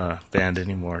band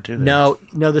anymore, do they? No,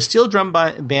 the steel drum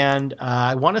band,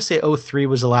 I want to say 2003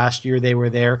 was the last year they were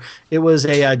there. It was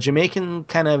a Jamaican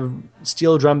kind of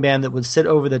steel drum band that would sit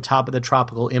over the top of the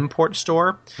Tropical Import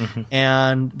Store. Mm-hmm.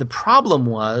 And the problem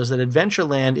was that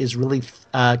Adventureland is really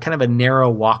kind of a narrow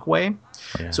walkway.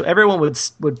 Yeah. So everyone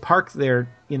would park their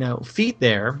feet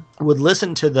there, would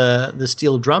listen to the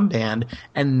steel drum band,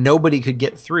 and nobody could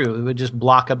get through. It would just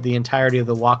block up the entirety of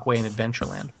the walkway in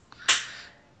Adventureland.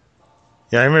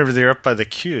 Yeah, I remember they were up by the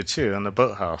queue too, on the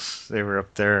boathouse. They were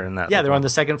up there in that. Yeah, they were on the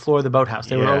second floor of the boathouse.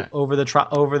 They were over the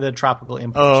Tropical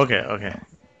Import. Oh, okay.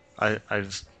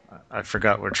 I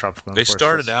forgot where Tropical Import. They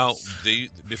started out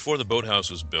before the boathouse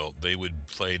was built. They would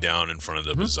play down in front of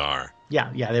the bazaar.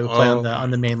 Yeah, they would play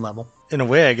on the main level. In a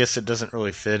way, I guess it doesn't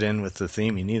really fit in with the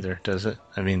theming either, does it?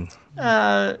 I mean,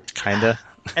 kinda.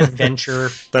 Adventure.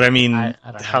 But I mean,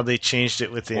 how they changed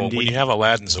it with Indie. When you have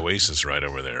Aladdin's Oasis right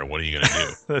over there, what are you going to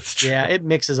do? That's true. Yeah, it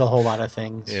mixes a whole lot of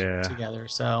things together.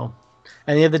 So,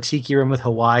 and you have the Tiki Room with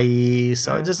Hawaii.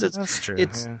 So that's true.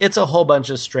 It's a whole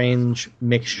bunch of strange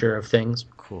mixture of things.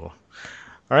 Cool.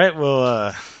 All right.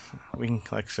 Well, we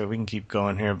can keep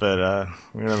going here, but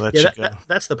we're gonna let you go.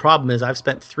 That's the problem. Is I've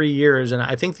spent 3 years, and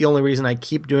I think the only reason I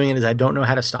keep doing it is I don't know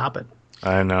how to stop it.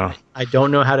 I know. I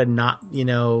don't know how to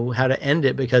how to end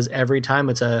it, because every time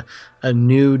it's a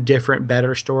new, different,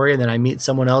 better story, and then I meet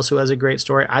someone else who has a great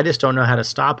story. I just don't know how to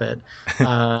stop it.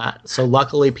 So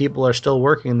luckily, people are still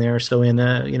working there. So in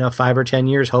 5 or 10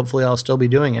 years, hopefully, I'll still be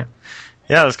doing it.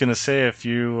 Yeah, I was gonna say, if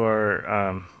you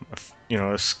are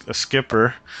a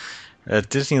skipper at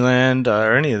Disneyland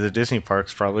or any of the Disney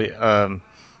parks, probably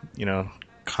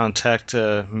contact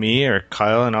me or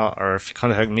Kyle, or if you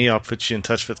contact me, I'll put you in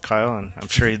touch with Kyle, and I'm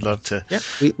sure he'd love to. Yeah,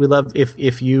 we love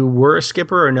if you were a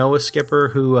skipper or know a skipper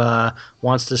who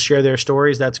wants to share their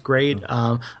stories. That's great.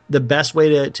 The best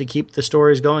way to keep the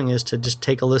stories going is to just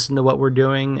take a listen to what we're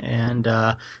doing and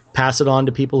pass it on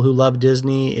to people who love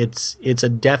Disney. It's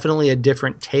definitely a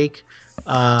different take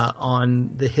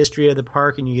on the history of the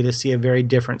park, and you get to see a very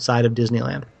different side of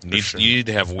Disneyland. You need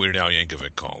to have Weird Al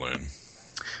Yankovic call in.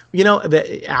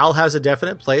 Al has a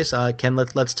definite place. Ken,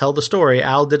 let's tell the story.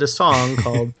 Al did a song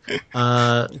called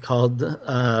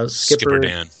Skipper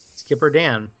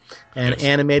Dan, and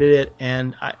animated it.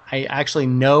 And I actually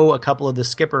know a couple of the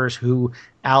skippers who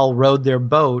Al rowed their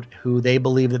boat, who they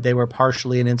believe that they were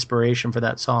partially an inspiration for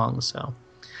that song. So.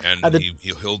 And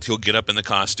he'll get up in the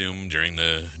costume during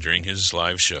his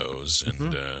live shows,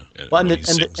 and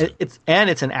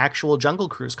it's an actual Jungle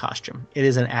Cruise costume. It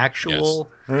is an actual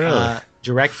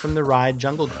direct from the ride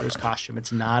Jungle Cruise costume.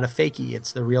 It's not a fakie;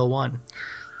 it's the real one.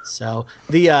 So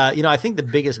I think the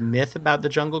biggest myth about the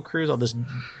Jungle Cruise, I'll just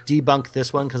debunk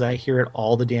this one because I hear it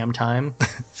all the damn time.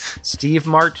 Steve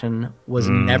Martin was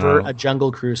never a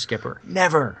Jungle Cruise skipper,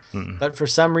 never. But for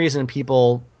some reason,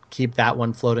 people keep that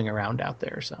one floating around out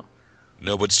there. So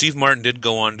no, but Steve Martin did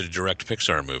go on to direct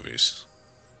Pixar movies.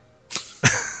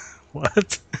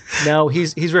 What? No,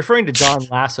 he's referring to John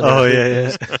Lasseter. Oh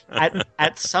yeah.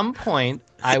 At some point,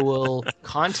 I will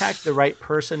contact the right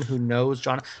person who knows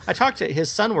John. I talked to his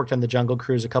son, worked on the Jungle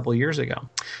Cruise a couple years ago,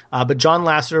 but John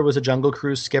Lasseter was a Jungle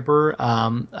Cruise skipper.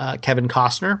 Kevin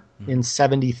Costner in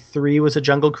 '73 was a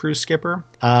Jungle Cruise skipper.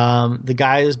 The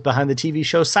guys behind the TV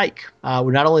show Psych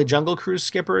were not only Jungle Cruise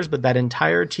skippers, but that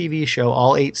entire TV show,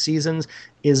 all 8 seasons,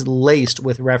 is laced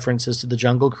with references to the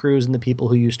Jungle Cruise and the people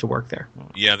who used to work there.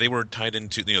 Yeah, they were tied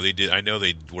into. They did. I know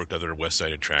they worked other West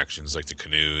Side attractions like the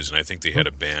canoes, and I think they had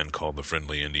a band called the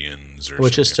Friendly Indians,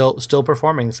 which is still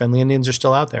performing. The Friendly Indians are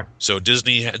still out there. So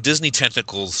Disney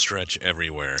tentacles stretch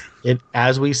everywhere.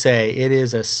 As we say, it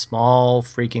is a small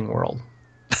freaking world.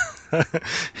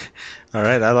 All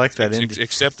right, I like that.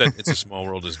 Except that It's a Small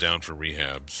World is down for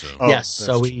rehab. So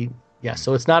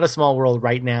so it's not a small world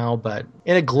right now, but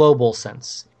in a global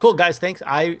sense. Cool, guys. Thanks.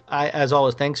 I as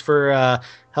always, thanks for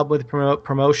helping with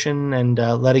promotion and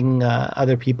letting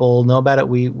other people know about it.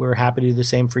 We're happy to do the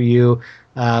same for you.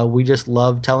 We just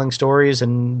love telling stories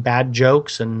and bad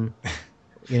jokes, and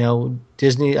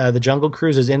Disney, the Jungle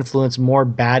Cruise has influenced more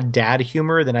bad dad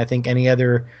humor than I think any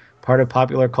other part of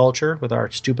popular culture with our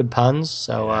stupid puns.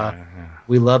 So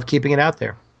we love keeping it out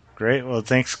there. Great. Well,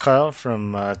 thanks, Kyle,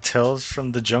 from Tales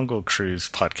from the Jungle Cruise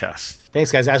podcast.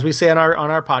 Thanks, guys. As we say on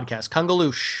our podcast,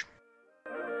 Kungaloosh.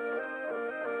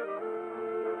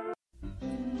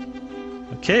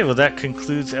 Okay, well, that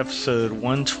concludes episode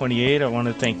 128. I want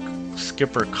to thank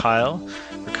Skipper Kyle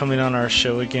for coming on our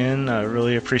show again. I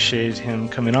really appreciated him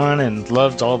coming on and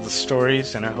loved all the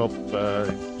stories, and I hope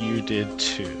you did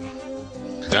too.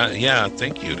 Yeah,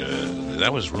 thank you.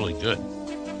 That was really good.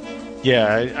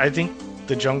 Yeah, I think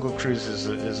the Jungle Cruise is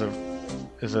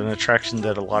an attraction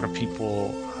that a lot of people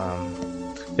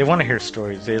they want to hear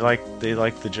stories. They like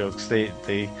the jokes. They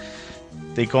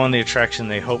go on the attraction.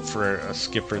 They hope for a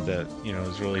skipper that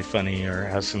is really funny or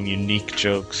has some unique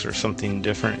jokes or something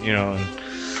different.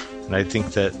 And I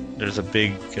think that there's a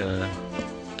big I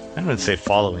wouldn't say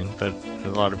following, but a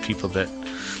lot of people that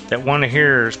want to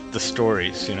hear the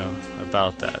stories,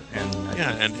 about that. And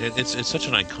it's such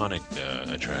an iconic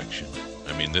attraction.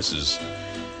 I mean, this is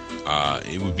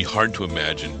it would be hard to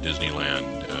imagine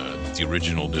Disneyland, the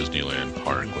original Disneyland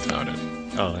park, without it.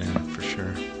 Oh yeah, for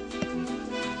sure.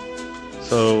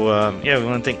 So we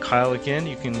want to thank Kyle again.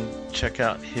 You can check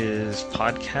out his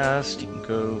podcast. You can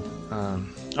go.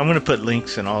 I'm going to put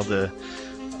links in all the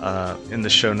in the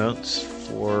show notes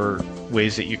for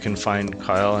ways that you can find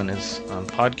Kyle and his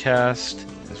podcast,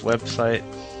 his website,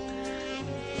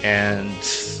 and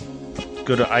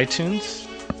go to iTunes.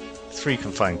 That's where you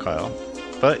can find Kyle.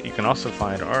 But you can also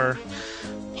find our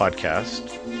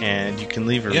podcast, and you can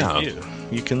leave a review.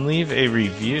 You can leave a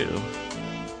review.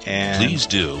 And please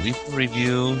do leave a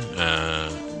review,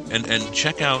 and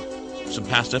check out some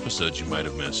past episodes you might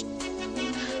have missed.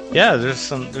 Yeah,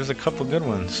 there's a couple good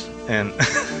ones, and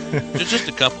just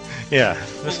a couple. Yeah,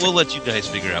 we'll let you guys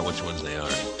figure out which ones they are.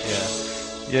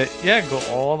 Yeah. Go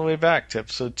all the way back to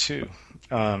episode 2,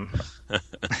 and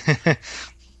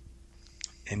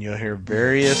you'll hear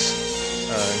various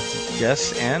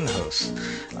guests and hosts.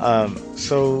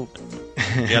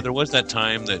 Yeah, there was that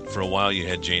time that for a while you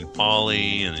had Jane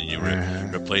Pauley, and then you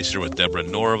replaced her with Deborah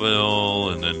Norville,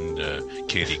 and then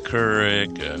Katie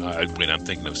Couric. I'm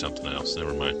thinking of something else.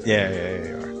 Never mind. Yeah,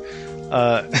 you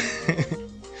are.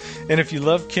 And if you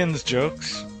love Ken's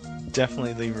jokes,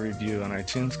 definitely leave a review on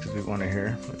iTunes because we want to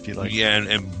hear if you like. Yeah,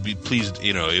 and be pleased.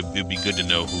 It'd be good to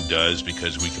know who does,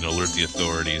 because we can alert the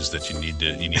authorities that you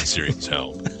need serious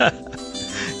help.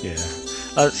 Yeah.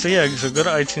 So go to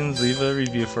iTunes, leave a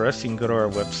review for us. You can go to our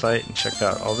website and check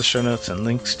out all the show notes and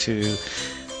links to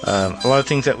a lot of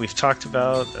things that we've talked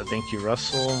about. Thank you,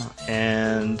 Russell.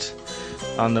 And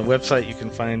on the website, you can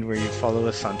find where you follow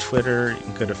us on Twitter. You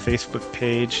can go to Facebook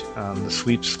page, the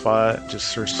Sweep Spot. Just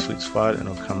search Sweep Spot and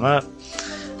it'll come up.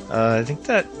 I think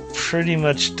that pretty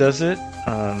much does it.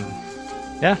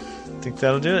 I think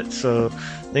that'll do it. So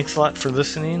thanks a lot for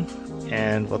listening,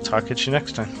 and we'll talk at you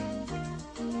next time.